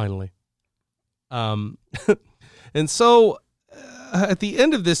 And so at the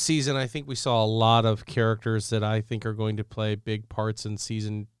end of this season, I think we saw a lot of characters that I think are going to play big parts in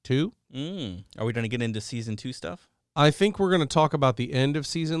season 2. Are we going to get into season 2 stuff? I think we're going to talk about the end of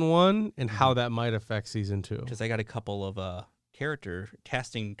season 1 and how that might affect season 2. Because I got a couple of character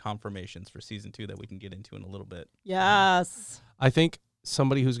casting confirmations for season 2 that we can get into in a little bit. Yes. I think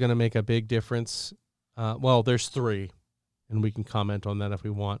somebody who's going to make a big difference, there's 3, and we can comment on that if we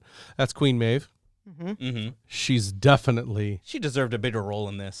want. That's Queen Maeve. She's definitely... She deserved a bigger role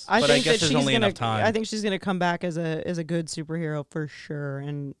in this, I but think I guess that there's she's only gonna, enough time. I think she's going to come back as a good superhero for sure,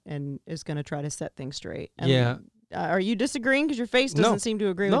 and is going to try to set things straight. And, Yeah. Are you disagreeing? Because your face doesn't seem to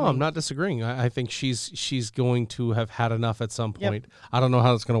agree with me. No, I'm not disagreeing. I think she's going to have had enough at some point. I don't know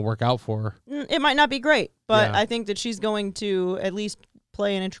how it's going to work out for her. It might not be great, but Yeah. I think that she's going to at least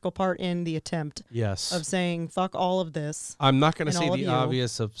play an integral part in the attempt Yes. of saying, fuck all of this. I'm not going to and say all of the you.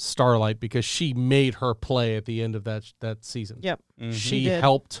 obvious of Starlight because she made her play at the end of that season. Yep. She did.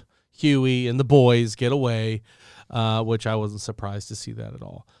 helped Huey and the boys get away, which I wasn't surprised to see that at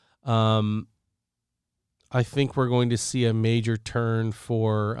all. I think we're going to see a major turn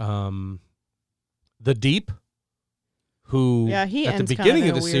for the Deep, who Yeah, he at the ends kind beginning of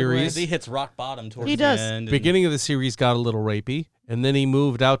of in the a weird way. series, he hits rock bottom towards He the does. end. and- beginning of the series got a little rapey, and then he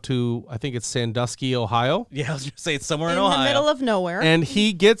moved out to, I think it's Sandusky, Ohio, Yeah, I was going to say it's somewhere in In Ohio. the middle of nowhere. and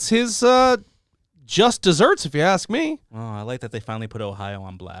he gets his just desserts, if you ask me. Oh, I like that they finally put Ohio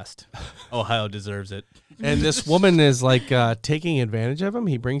on blast. Ohio deserves it. And this woman is like taking advantage of him.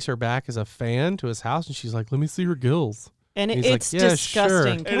 He brings her back as a fan to his house, and she's like, "Let me see your gills." And He's like, it's "Yeah,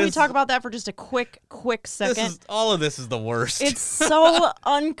 disgusting. sure." Can It we is- talk about that for just a quick second? All of this is the worst. It's so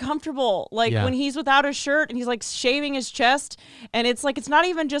uncomfortable. Like Yeah. when he's without his shirt and he's like shaving his chest, and it's like it's not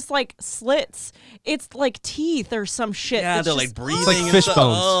even just like slits; it's like teeth or some shit. yeah, It's they're just- like breathing. like and fish stuff.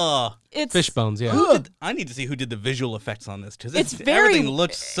 bones. Ugh. It's Fish bones, yeah. I need to see who did the visual effects on this because It's very- everything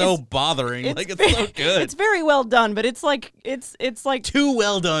looks so bothering. It's very- so good. It's very well done, but it's like too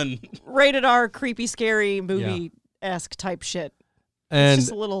well done. rated R, creepy, scary movie esque type shit. It's And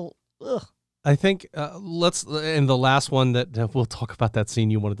just a little. Ugh. I think let's, and the last one that we'll talk about that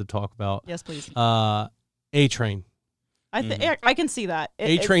scene you wanted to talk about. Yes, please. A-Train. I can see that.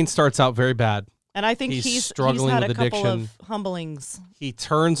 A-Train starts out very bad. and I think he's he's struggling had with a couple addiction. of humblings. He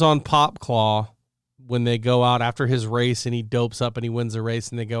turns on Popclaw when they go out after his race, and he dopes up and he wins the race,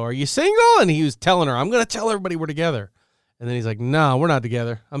 and they go, "Are you single?" And he was telling her, "I'm going to tell everybody we're together." And then he's like, "No, we're not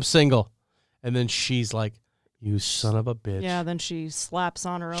together. I'm single." And then she's like, "You son of a bitch." Yeah, then she slaps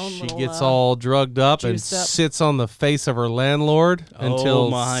on her own She little. gets all drugged up and juiced up. sits on the face of her landlord Oh until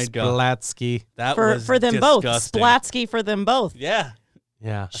my God. Splatsky. That for was them both. disgusting. Splatsky for them both. Yeah.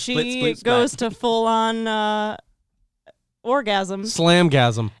 Yeah. She split, splat. goes to full on orgasm,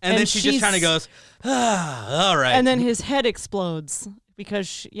 Slamgasm. And then And she just she's- kind of goes, all right. and then his head explodes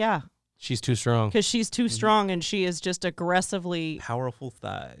because She's too strong. because she's too strong and she is just aggressively, powerful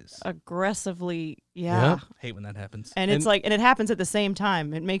thighs. yeah. Yep. Hate when that happens. And it's And- like, and it happens at the same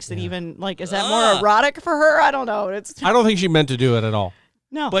time. It makes it Yeah. even like, is that more erotic for her? I don't know. It's I don't think she meant to do it at all.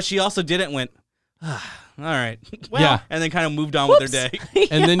 no. But she also didn't went, all right. well, Yeah. And then kind of moved on with their day.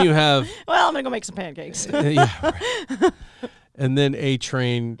 And then you have well, I'm gonna go make some pancakes. yeah, right. And then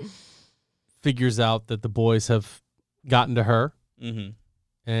A-Train figures out that the boys have gotten to her, Mm-hmm.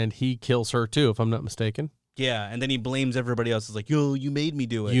 and he kills her too, if I'm not mistaken. Yeah. And then he blames everybody else. He's like, yo, you made me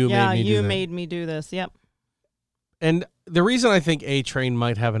do it. You yeah, made me do you that. made me do this. Yep. And the reason I think A-Train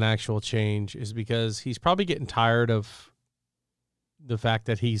might have an actual change is because he's probably getting tired of the fact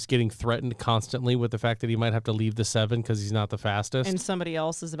that he's getting threatened constantly with the fact that he might have to leave the 7 because he's not the fastest. And somebody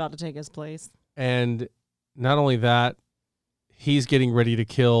else is about to take his place. And not only that, he's getting ready to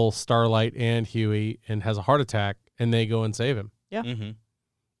kill Starlight and Huey and has a heart attack, and they go and save him. Yeah. Mm-hmm.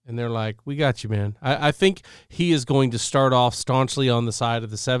 And they're like, we got you, man. I think he is going to start off staunchly on the side of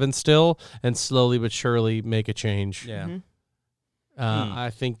the 7 still and slowly but surely make a change. Yeah. Mm-hmm.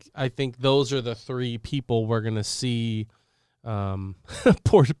 I think those are the 3 people we're going to see.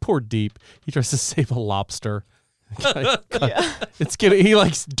 Poor Deep. He tries to save a lobster. He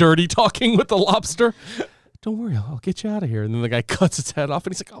likes dirty talking with the lobster. Don't worry, I'll get you out of here. And then the guy cuts its head off,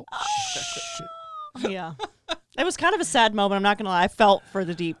 and he's like, oh, shit. Yeah. It was kind of a sad moment. I'm not going to lie. I felt for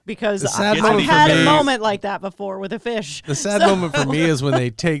the Deep because sad I've moment had for a me- moment like that before with a fish. The sad moment for me is when they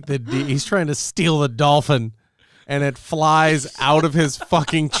take he's trying to steal the dolphin, and it flies out of his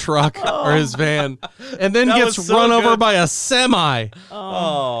fucking truck or his van, and then That gets was so run over good. by a semi.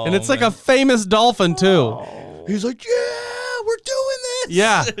 Oh, And it's like a famous dolphin, too. He's like, yeah, we're doing this.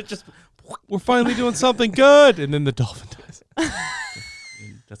 Yeah. Just We're finally doing something good. And then the dolphin dies.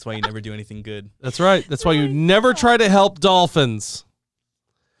 that's why you never do anything good. That's right. That's why you never try to help dolphins.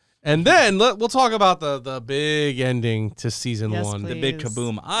 And then we'll talk about the big ending to season Yes, 1. please. The big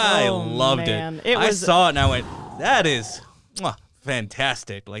kaboom. I loved man. it. I saw it and I went, that is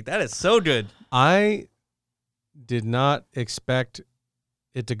fantastic. Like, that is so good. I did not expect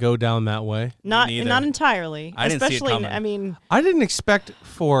it to go down that way. Not neither. entirely. I didn't see it Especially, coming. I mean, I didn't expect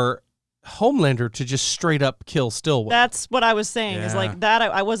for Homelander to just straight up kill Stillwell. that's what I was saying. Is Yeah. like that.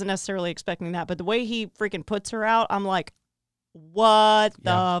 I wasn't necessarily expecting that, but the way he freaking puts her out, I'm like, what the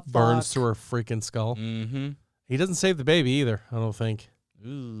fuck? burns through her freaking skull. Mm-hmm. He doesn't save the baby either, I don't think.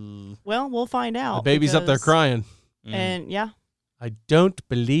 Ooh. Well, we'll find out. The baby's up there because- crying. And yeah, I don't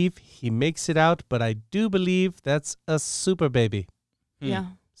believe he makes it out, but I do believe that's a super baby. yeah.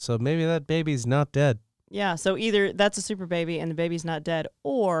 So maybe that baby's not dead. Yeah, so either that's a super baby and the baby's not dead,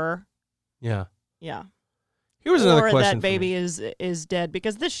 or Yeah. yeah, Here was another or question. that baby is dead,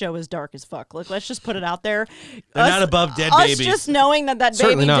 because this show is dark as fuck. Look, let's just put it out there. They're not above dead us babies. just knowing that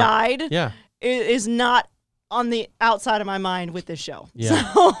Certainly baby not. died Yeah. is not on the outside of my mind with this show.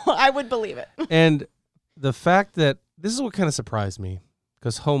 Yeah. So I would believe it. And the fact that this is what kind of surprised me,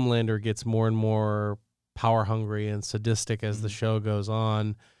 because Homelander gets more and more power hungry and sadistic as the show goes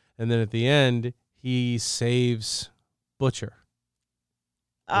on. And then at the end, he saves Butcher.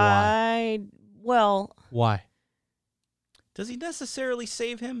 Why? Why? Does he necessarily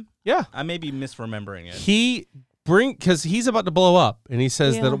save him? Yeah. I may be misremembering it. Because he's about to blow up, and he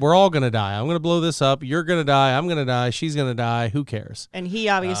says Yeah. that we're all going to die. I'm going to blow this up. You're going to die. I'm going to die. She's going to die. Who cares? And he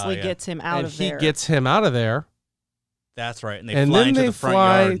obviously yeah. gets him out and of he there. gets him out of there. That's right. And they And fly then into they the front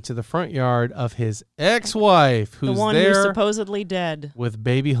fly yard. to the front yard of his ex-wife, the who's one there who's supposedly dead, with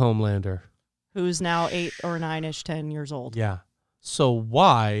baby Homelander. who's now 8 or 9-ish, 10 years old. Yeah. So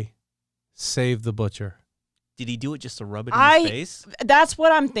why save the Butcher? Did he do it just to rub it in his face? That's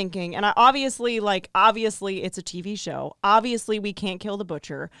what I'm thinking. And obviously it's a TV show. Obviously we can't kill the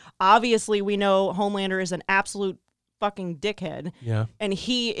Butcher. Obviously we know Homelander is an absolute fucking dickhead. Yeah. And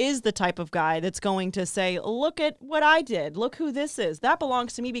he is the type of guy that's going to say, look at what I did. Look who this is. That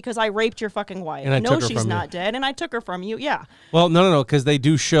belongs to me because I raped your fucking wife. And I know took her she's from you." not dead, and I took her from you. Yeah. Well, no, because they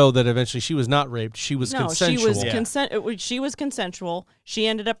do show that eventually she was not raped. She was No, consensual. she was consensual. She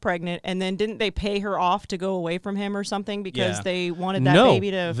ended up pregnant, and then didn't they pay her off to go away from him or something because Yeah. they wanted that No, baby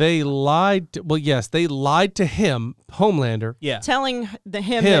to they lied. Yes, they lied to him, Homelander. Yeah. telling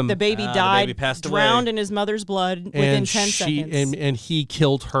him that the baby the died, baby passed drowned away. in his mother's blood within 10 seconds. And he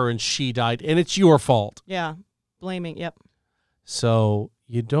killed her and she died, and it's your fault. Yeah, blaming. Yep. So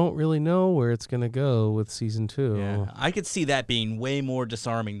you don't really know where it's going to go with season 2. Yeah. I could see that being way more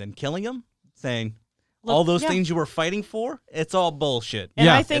disarming than killing him, saying Look, all those yeah. things you were fighting for, it's all bullshit. And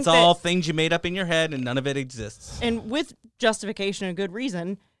Yeah. I think It's that, all things you made up in your head and none of it exists. and with justification and good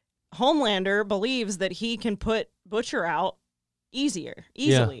reason, Homelander believes that he can put Butcher out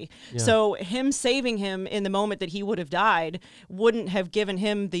easily. Yeah. So him saving him in the moment that he would have died wouldn't have given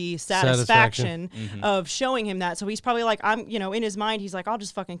him the satisfaction of showing him that. So he's probably like, in his mind, he's like, I'll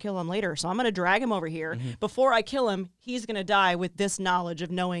just fucking kill him later. So I'm going to drag him over here. Before I kill him, he's going to die with this knowledge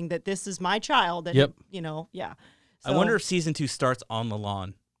of knowing that this is my child. That, Yep. yeah. I wonder if season 2 starts on the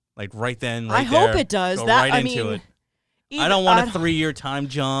lawn. Like right then, right I there. hope it does. Go That right I into mean, it. I don't want a 3-year time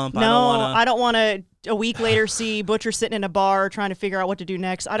jump. I don't want to a week later see Butcher sitting in a bar trying to figure out what to do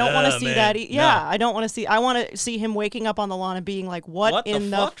next. I don't want to see that. I don't want to see. I want to see him waking up on the lawn and being like, "What in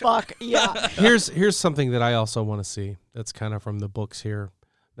the fuck?" Yeah. Here's something that I also want to see. That's kind of from the books here.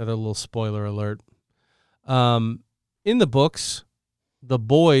 Another little spoiler alert. In the books, the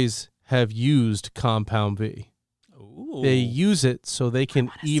boys have used Compound V. Ooh. They use it so they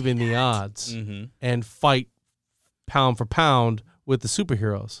can even the odds and fight pound for pound with the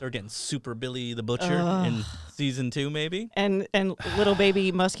superheroes. They're getting Super Billy the Butcher in season 2, maybe. And little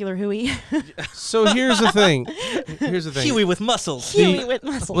baby muscular Huey. So here's the thing. Huey with muscles. Huey with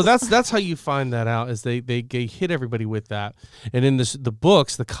muscles. Well, that's how you find that out. Is they hit everybody with that. And in the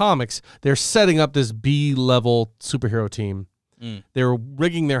books, the comics, they're setting up this B-level superhero team. They're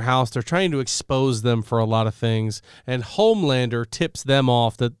rigging their house. They're trying to expose them for a lot of things. And Homelander tips them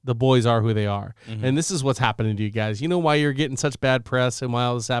off that the boys are who they are. And this is what's happening to you guys. You know why you're getting such bad press and why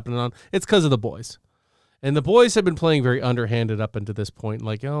all this is happening on? It's because of the boys. And the boys have been playing very underhanded up until this point.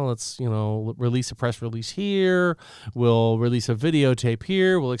 Like, oh, let's, release a press release here. We'll release a videotape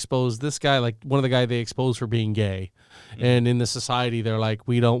here. We'll expose this guy, like one of the guy they exposed for being gay. And in the society, they're like,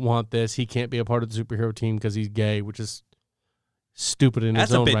 we don't want this. He can't be a part of the superhero team because he's gay, which is stupid in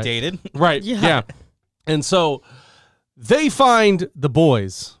his own right. That's a bit dated. Right, yeah. And so they find the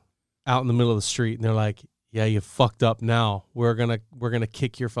boys out in the middle of the street, and they're like, yeah, you fucked up now. We're gonna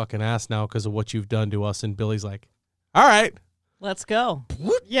kick your fucking ass now because of what you've done to us. And Billy's like, all right. Let's go.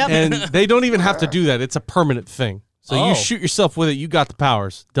 Yep. And they don't even have to do that. It's a permanent thing. So you shoot yourself with it. You got the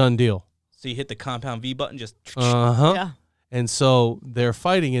powers. Done deal. So you hit the Compound V button, just... Yeah. And so they're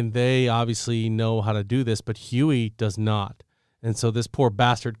fighting, and they obviously know how to do this, but Huey does not. And so this poor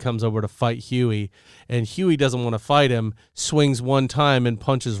bastard comes over to fight Huey, and Huey doesn't want to fight him, swings one time and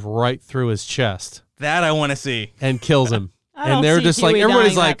punches right through his chest. That I want to see. And kills him. And they're just Huey like,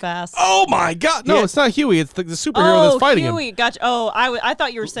 everybody's dying like, that fast. oh my God. No, it's not Huey. It's the superhero that's fighting Huey. him. Gotcha. Oh, I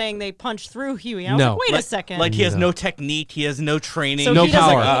thought you were saying they punched through Huey. I was like, wait a second. Like he has no technique. He has no training. So no he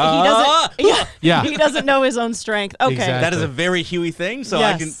power. Yeah. He doesn't know his own strength. Okay. Exactly. That is a very Huey thing. So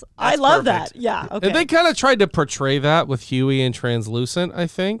yes. I love that. Yeah. Okay. And they kind of tried to portray that with Huey and Translucent, I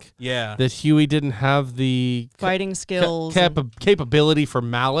think. Yeah. That Huey didn't have the fighting skills. Capability for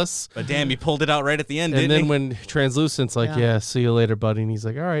malice. But damn, he pulled it out right at the end, and didn't then he? when Translucent's like, yeah, see you later, buddy. And he's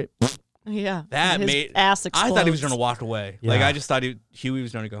like, all right. Yeah. That his made ass explodes. I thought he was going to walk away. Yeah. Like I just thought Huey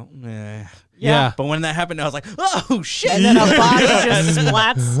was going to go, eh. Yeah. But when that happened, I was like, oh shit. And then a body just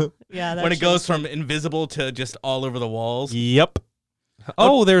splats. Yeah. When it goes from invisible to just all over the walls. Yep.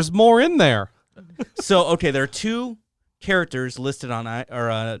 Oh, there's more in there. So, okay, there are 2 characters listed on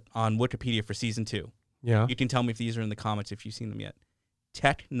Wikipedia for season 2. Yeah. You can tell me if these are in the comics if you've seen them yet.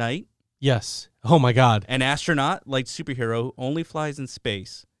 Tech Knight. Yes. Oh my God. An astronaut, like superhero, who only flies in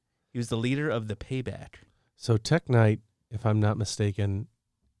space. He was the leader of the Payback. So Tech Knight, if I'm not mistaken,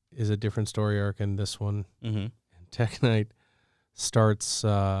 is a different story arc in this one. Mm-hmm. And Tech Knight starts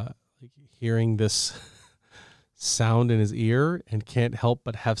hearing this sound in his ear and can't help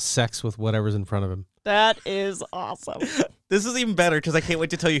but have sex with whatever's in front of him. That is awesome. This is even better because I can't wait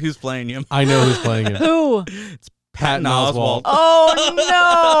to tell you who's playing him. I know who's playing him. Who? It's Patton Oswalt. Oh,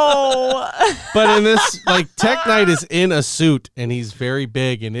 no. But in this, Tech Knight is in a suit, and he's very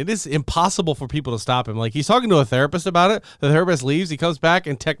big, and it is impossible for people to stop him. Like, he's talking to a therapist about it. The therapist leaves. He comes back,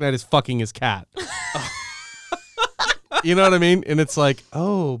 and Tech Knight is fucking his cat. You know what I mean? And it's like,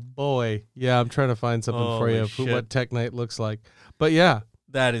 oh, boy. Yeah, I'm trying to find something for you of what Tech Knight looks like. But, yeah.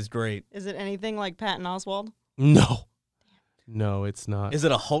 That is great. Is it anything like Patton Oswalt? No. No, it's not. Is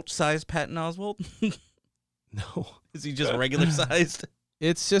it a Hulk-sized Patton Oswalt? No. Is he just regular-sized?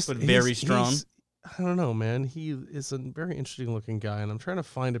 It's just... But very strong? I don't know, man. He is a very interesting-looking guy, and I'm trying to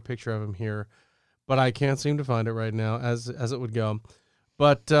find a picture of him here, but I can't seem to find it right now, as it would go.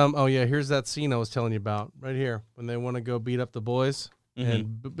 But, here's that scene I was telling you about, right here, when they want to go beat up the boys. Mm-hmm.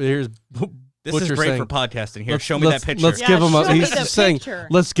 And here's This Butcher is great saying, for podcasting. Here, show me that picture. Let's give him he's saying,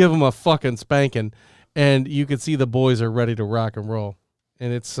 let's give him a fucking spanking. And you can see the boys are ready to rock and roll.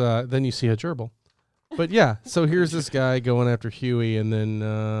 And it's, then you see a gerbil. But yeah, so here's this guy going after Huey, and then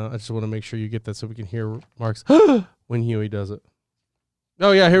I just want to make sure you get that so we can hear Mark's when Huey does it.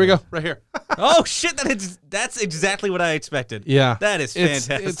 Oh yeah, here we go, right here. Oh shit, that's exactly what I expected. Yeah, that is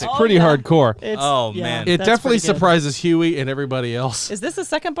fantastic. It's pretty hardcore. Man, it definitely surprises Huey and everybody else. Is this the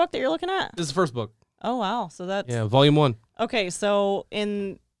second book that you're looking at? This is the first book. Oh wow, so that's volume 1. Okay, so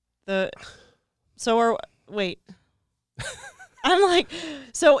in the wait. I'm like,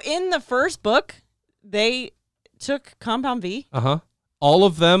 so in the first book, they took Compound V. All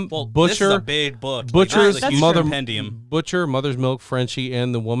of them, Well, Butcher, this is a big book. Butcher's like, this is a huge mother, compendium. Butcher, Mother's Milk, Frenchie,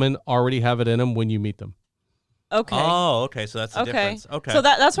 and the woman already have it in them when you meet them. Okay. Oh, okay. So that's the Okay. difference. Okay. So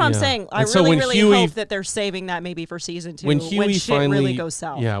that's what I'm Yeah. saying. I And so when really Huey- hope that they're saving that maybe for season 2 When Huey shit finally really goes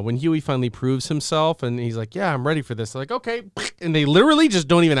south. Yeah, when Huey finally proves himself and he's like, "Yeah, I'm ready for this." They're like, "Okay," and they literally just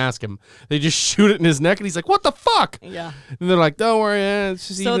don't even ask him. They just shoot it in his neck, and he's like, "What the fuck?" Yeah. And they're like, "Don't worry, it's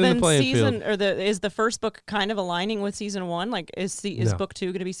just So even in then the playing field." is the first book kind of aligning with season 1? Like is No. book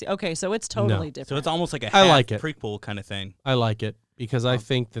 2 going to be okay, so it's totally different. So it's almost like a I half like it. prequel kind of thing. I like it because I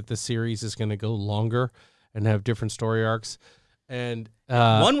think that the series is going to go longer and have different story arcs. And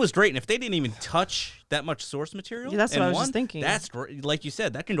One was great, and if they didn't even touch that much source material, Yeah, that's what in I was just one, thinking. That's like you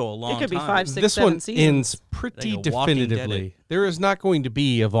said, that can go a long could be time. 5, 6, this 7 one seasons. ends pretty Like a Walking Dead definitively. There is not going to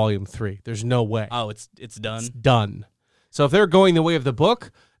be a volume 3. There's no way. Oh, it's done. It's done. So if they're going the way of the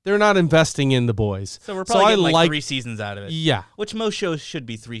book, they're not investing in the boys. So we're probably I getting like like 3 seasons out of it. Yeah. Which most shows should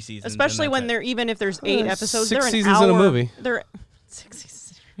be 3 seasons. and Especially that's when it. they're even if there's 8 episodes, 6 they're an seasons hour. in a movie. They're 6 seasons.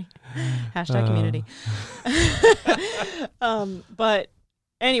 Hashtag community. But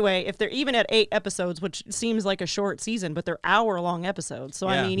anyway, if they're even at 8 episodes, which seems like a short season, but they're hour-long episodes. So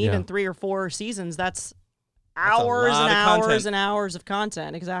Yeah. I mean, Yeah. even 3 or 4 seasons, that's a hours lot and of hours content. and hours of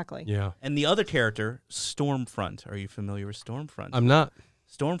content. Exactly. Yeah. And the other character, Stormfront. Are you familiar with Stormfront? I'm not.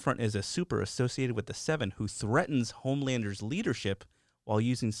 Stormfront is a super associated with the Seven who threatens Homelander's leadership while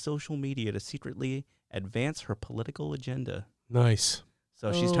using social media to secretly advance her political agenda. Nice.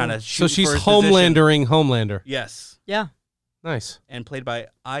 So she's trying to So shoot she's for his position. Homelandering Homelander. Yes. Yeah. Nice. And played by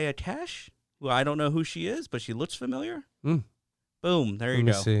Aya Tash. Well, I don't know who she is, but she looks familiar. Mm. Boom. There Let you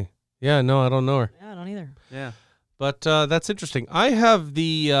me go. see. Yeah, no, I don't know her. Yeah, I don't either. Yeah. But that's interesting. I have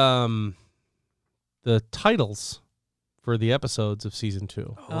the titles for the episodes of season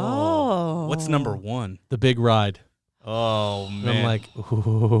 2. Oh. What's number 1? The Big Ride. Oh, And man. I'm like,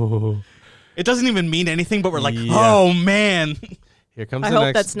 ooh. it doesn't even mean anything, but we're like, Yeah. oh, man. Here comes I the hope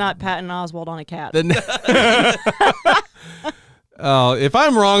next. that's not Patton Oswalt on a cat. Oh, if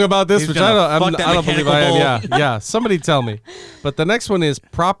I'm wrong about this, He's which gonna I fuck that don't believe I am. mechanical Yeah, somebody tell me. But the next one is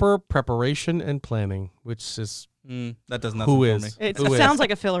proper preparation and planning, which is That does nothing who for is. me. It Who is? sounds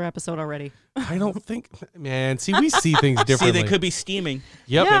like a filler episode already. I don't think. Man, see, we see things See, differently. they could be steaming.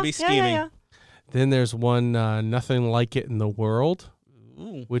 Yep. Could be scheming. Yeah. Then there's one, nothing like it in the world,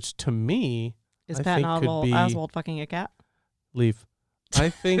 Ooh. which to me, Is I Patton think could be Oswalt fucking a cat? leave. I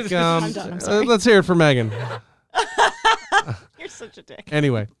think. I'm done, I'm sorry. Let's hear it for Megan. You're such a dick.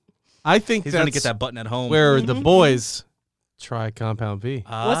 Anyway, I think He's that's going to get that button at home. where the boys try Compound V.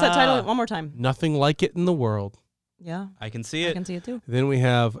 What's that title? One more time. Nothing like it in the world. Yeah, I can see I it. can see it too. Then we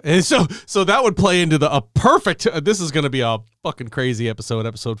have, and so that would play into a perfect. This is going to be a fucking crazy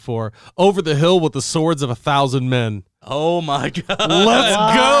episode 4. Over the hill with the swords of 1,000 men. Oh, my God. Let's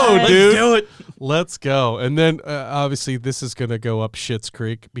go, Let's dude. do it. Let's go. And then obviously this is going to go up Schitt's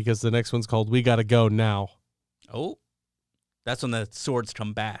Creek because the next one's called We Gotta Go Now. Oh. That's when the swords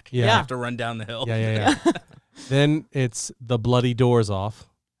come back. Yeah. You have to run down the hill. Yeah. Then it's The Bloody Doors Off.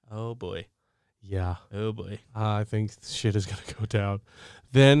 Oh, boy. Yeah. Oh, boy. I think shit is going to go down.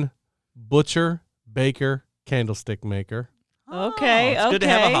 Then Butcher, Baker, Candlestick Maker. Okay, It's good to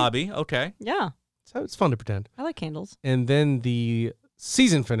have okay. a hobby. Okay. Yeah, So it's fun to pretend. I like candles. And then the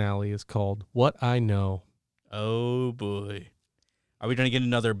season finale is called What I Know. Oh, boy. Are we going to get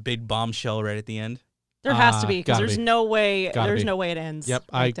another big bombshell right at the end? There has to be because gotta there's be. no way. Gotta There's be. no way it ends. Yep,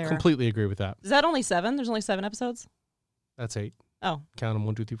 right I there. completely agree with that. Is that only 7? There's only 7 episodes. That's 8. Oh, Count them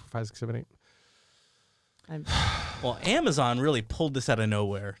 1, 2, 3, 4, 5, 6, 7, 8. Well, Amazon really pulled this out of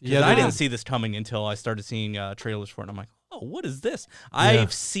nowhere. 'Cause Yeah, I they didn't did. see this coming until I started seeing trailers for it. And I'm like, oh, what is this?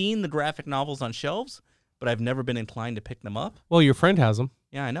 I've seen the graphic novels on shelves, but I've never been inclined to pick them up. Well, your friend has them.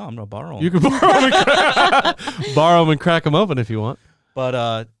 Yeah, I know. I'm going to borrow them. You can borrow them and crack them open if you want.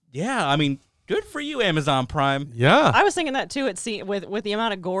 But, yeah, I mean, good for you, Amazon Prime. Yeah. I was thinking that too. With the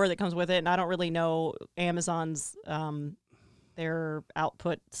amount of gore that comes with it, and I don't really know Amazon's their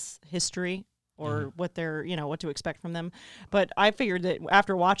outputs history or what they're what to expect from them. But I figured that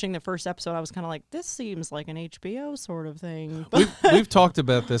after watching the first episode, I was kind of like, this seems like an HBO sort of thing. We've talked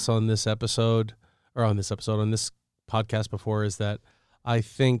about this on this podcast before, is that I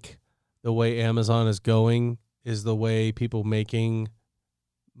think the way Amazon is going is the way people making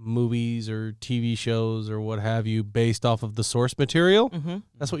movies or TV shows or what have you based off of the source material. Mm-hmm.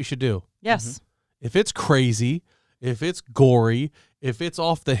 That's what you should do. Yes. If it's crazy, if it's gory, if it's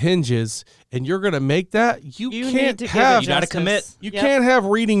off the hinges, and you're going to make that, you can't have. You got to commit. You can't have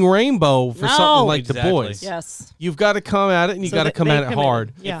Reading Rainbow for something like The Boys. Yes. You've got to come at it, and you got to come at it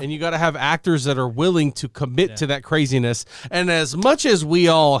hard. Yeah. And you got to have actors that are willing to commit to that craziness. And as much as we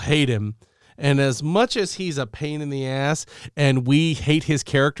all hate him, and as much as he's a pain in the ass and we hate his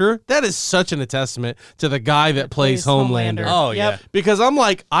character, that is such an testament to the guy that plays Homelander. Oh, yeah. Because I'm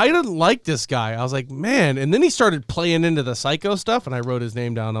like, I didn't like this guy. I was like, man. And then he started playing into the Psycho stuff, and I wrote his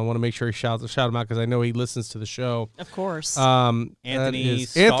name down. I want to make sure he shout him out because I know he listens to the show. Of course. Anthony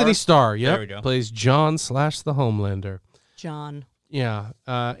Starr. Anthony Starr, yep. There we go. Plays John / the Homelander. John. Yeah.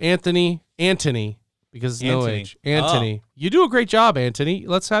 Anthony, because it's no Anthony. age. Anthony. You do a great job, Anthony.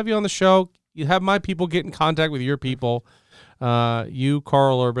 Let's have you on the show. You have my people get in contact with your people. You,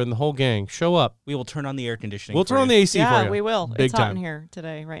 Carl Urban, the whole gang. Show up. We will turn on the air conditioning. We'll turn on the AC for you. Yeah, we will. Big it's hot time. in here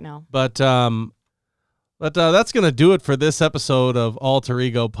today, right now. But that's going to do it for this episode of Alter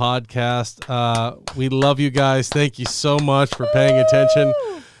Ego Podcast. We love you guys. Thank you so much for paying attention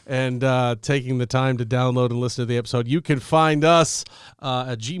and taking the time to download and listen to the episode. You can find us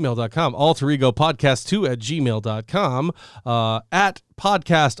at gmail.com, alteregopodcast2@gmail.com, at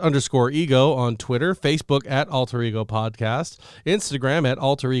podcast_ego on Twitter, Facebook at Alter Ego Podcast, Instagram at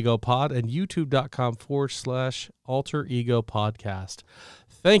Alter Ego Pod, and youtube.com/Alter Ego Podcast.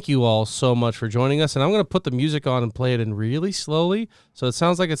 Thank you all so much for joining us, and I'm going to put the music on and play it in really slowly, so it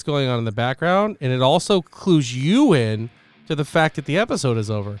sounds like it's going on in the background, and it also clues you in to the fact that the episode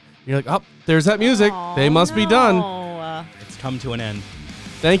is over. You're like, oh, there's that music. They must be done. It's come to an end.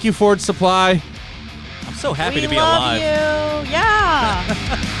 Thank you, Ford Supply. I'm so happy to be love alive. You. Yeah.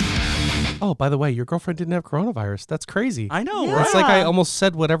 Oh, by the way, your girlfriend didn't have coronavirus. That's crazy. I know, Yeah. right? It's like I almost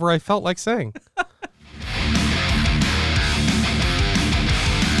said whatever I felt like saying.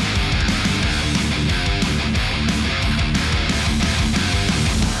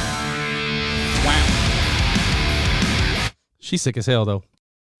 She's sick as hell, though.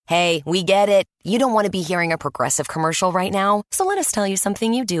 Hey, we get it. You don't want to be hearing a Progressive commercial right now, so let us tell you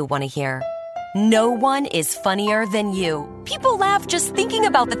something you do want to hear. No one is funnier than you. People laugh just thinking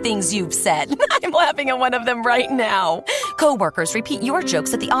about the things you've said. I'm laughing at one of them right now. Coworkers repeat your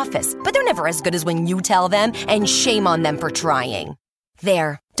jokes at the office, but they're never as good as when you tell them, and shame on them for trying.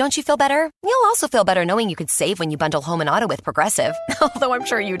 There. Don't you feel better? You'll also feel better knowing you could save when you bundle home and auto with Progressive. Although I'm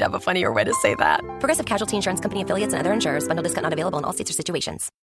sure you'd have a funnier way to say that. Progressive Casualty Insurance Company affiliates and other insurers. Bundle discount not available in all states or situations.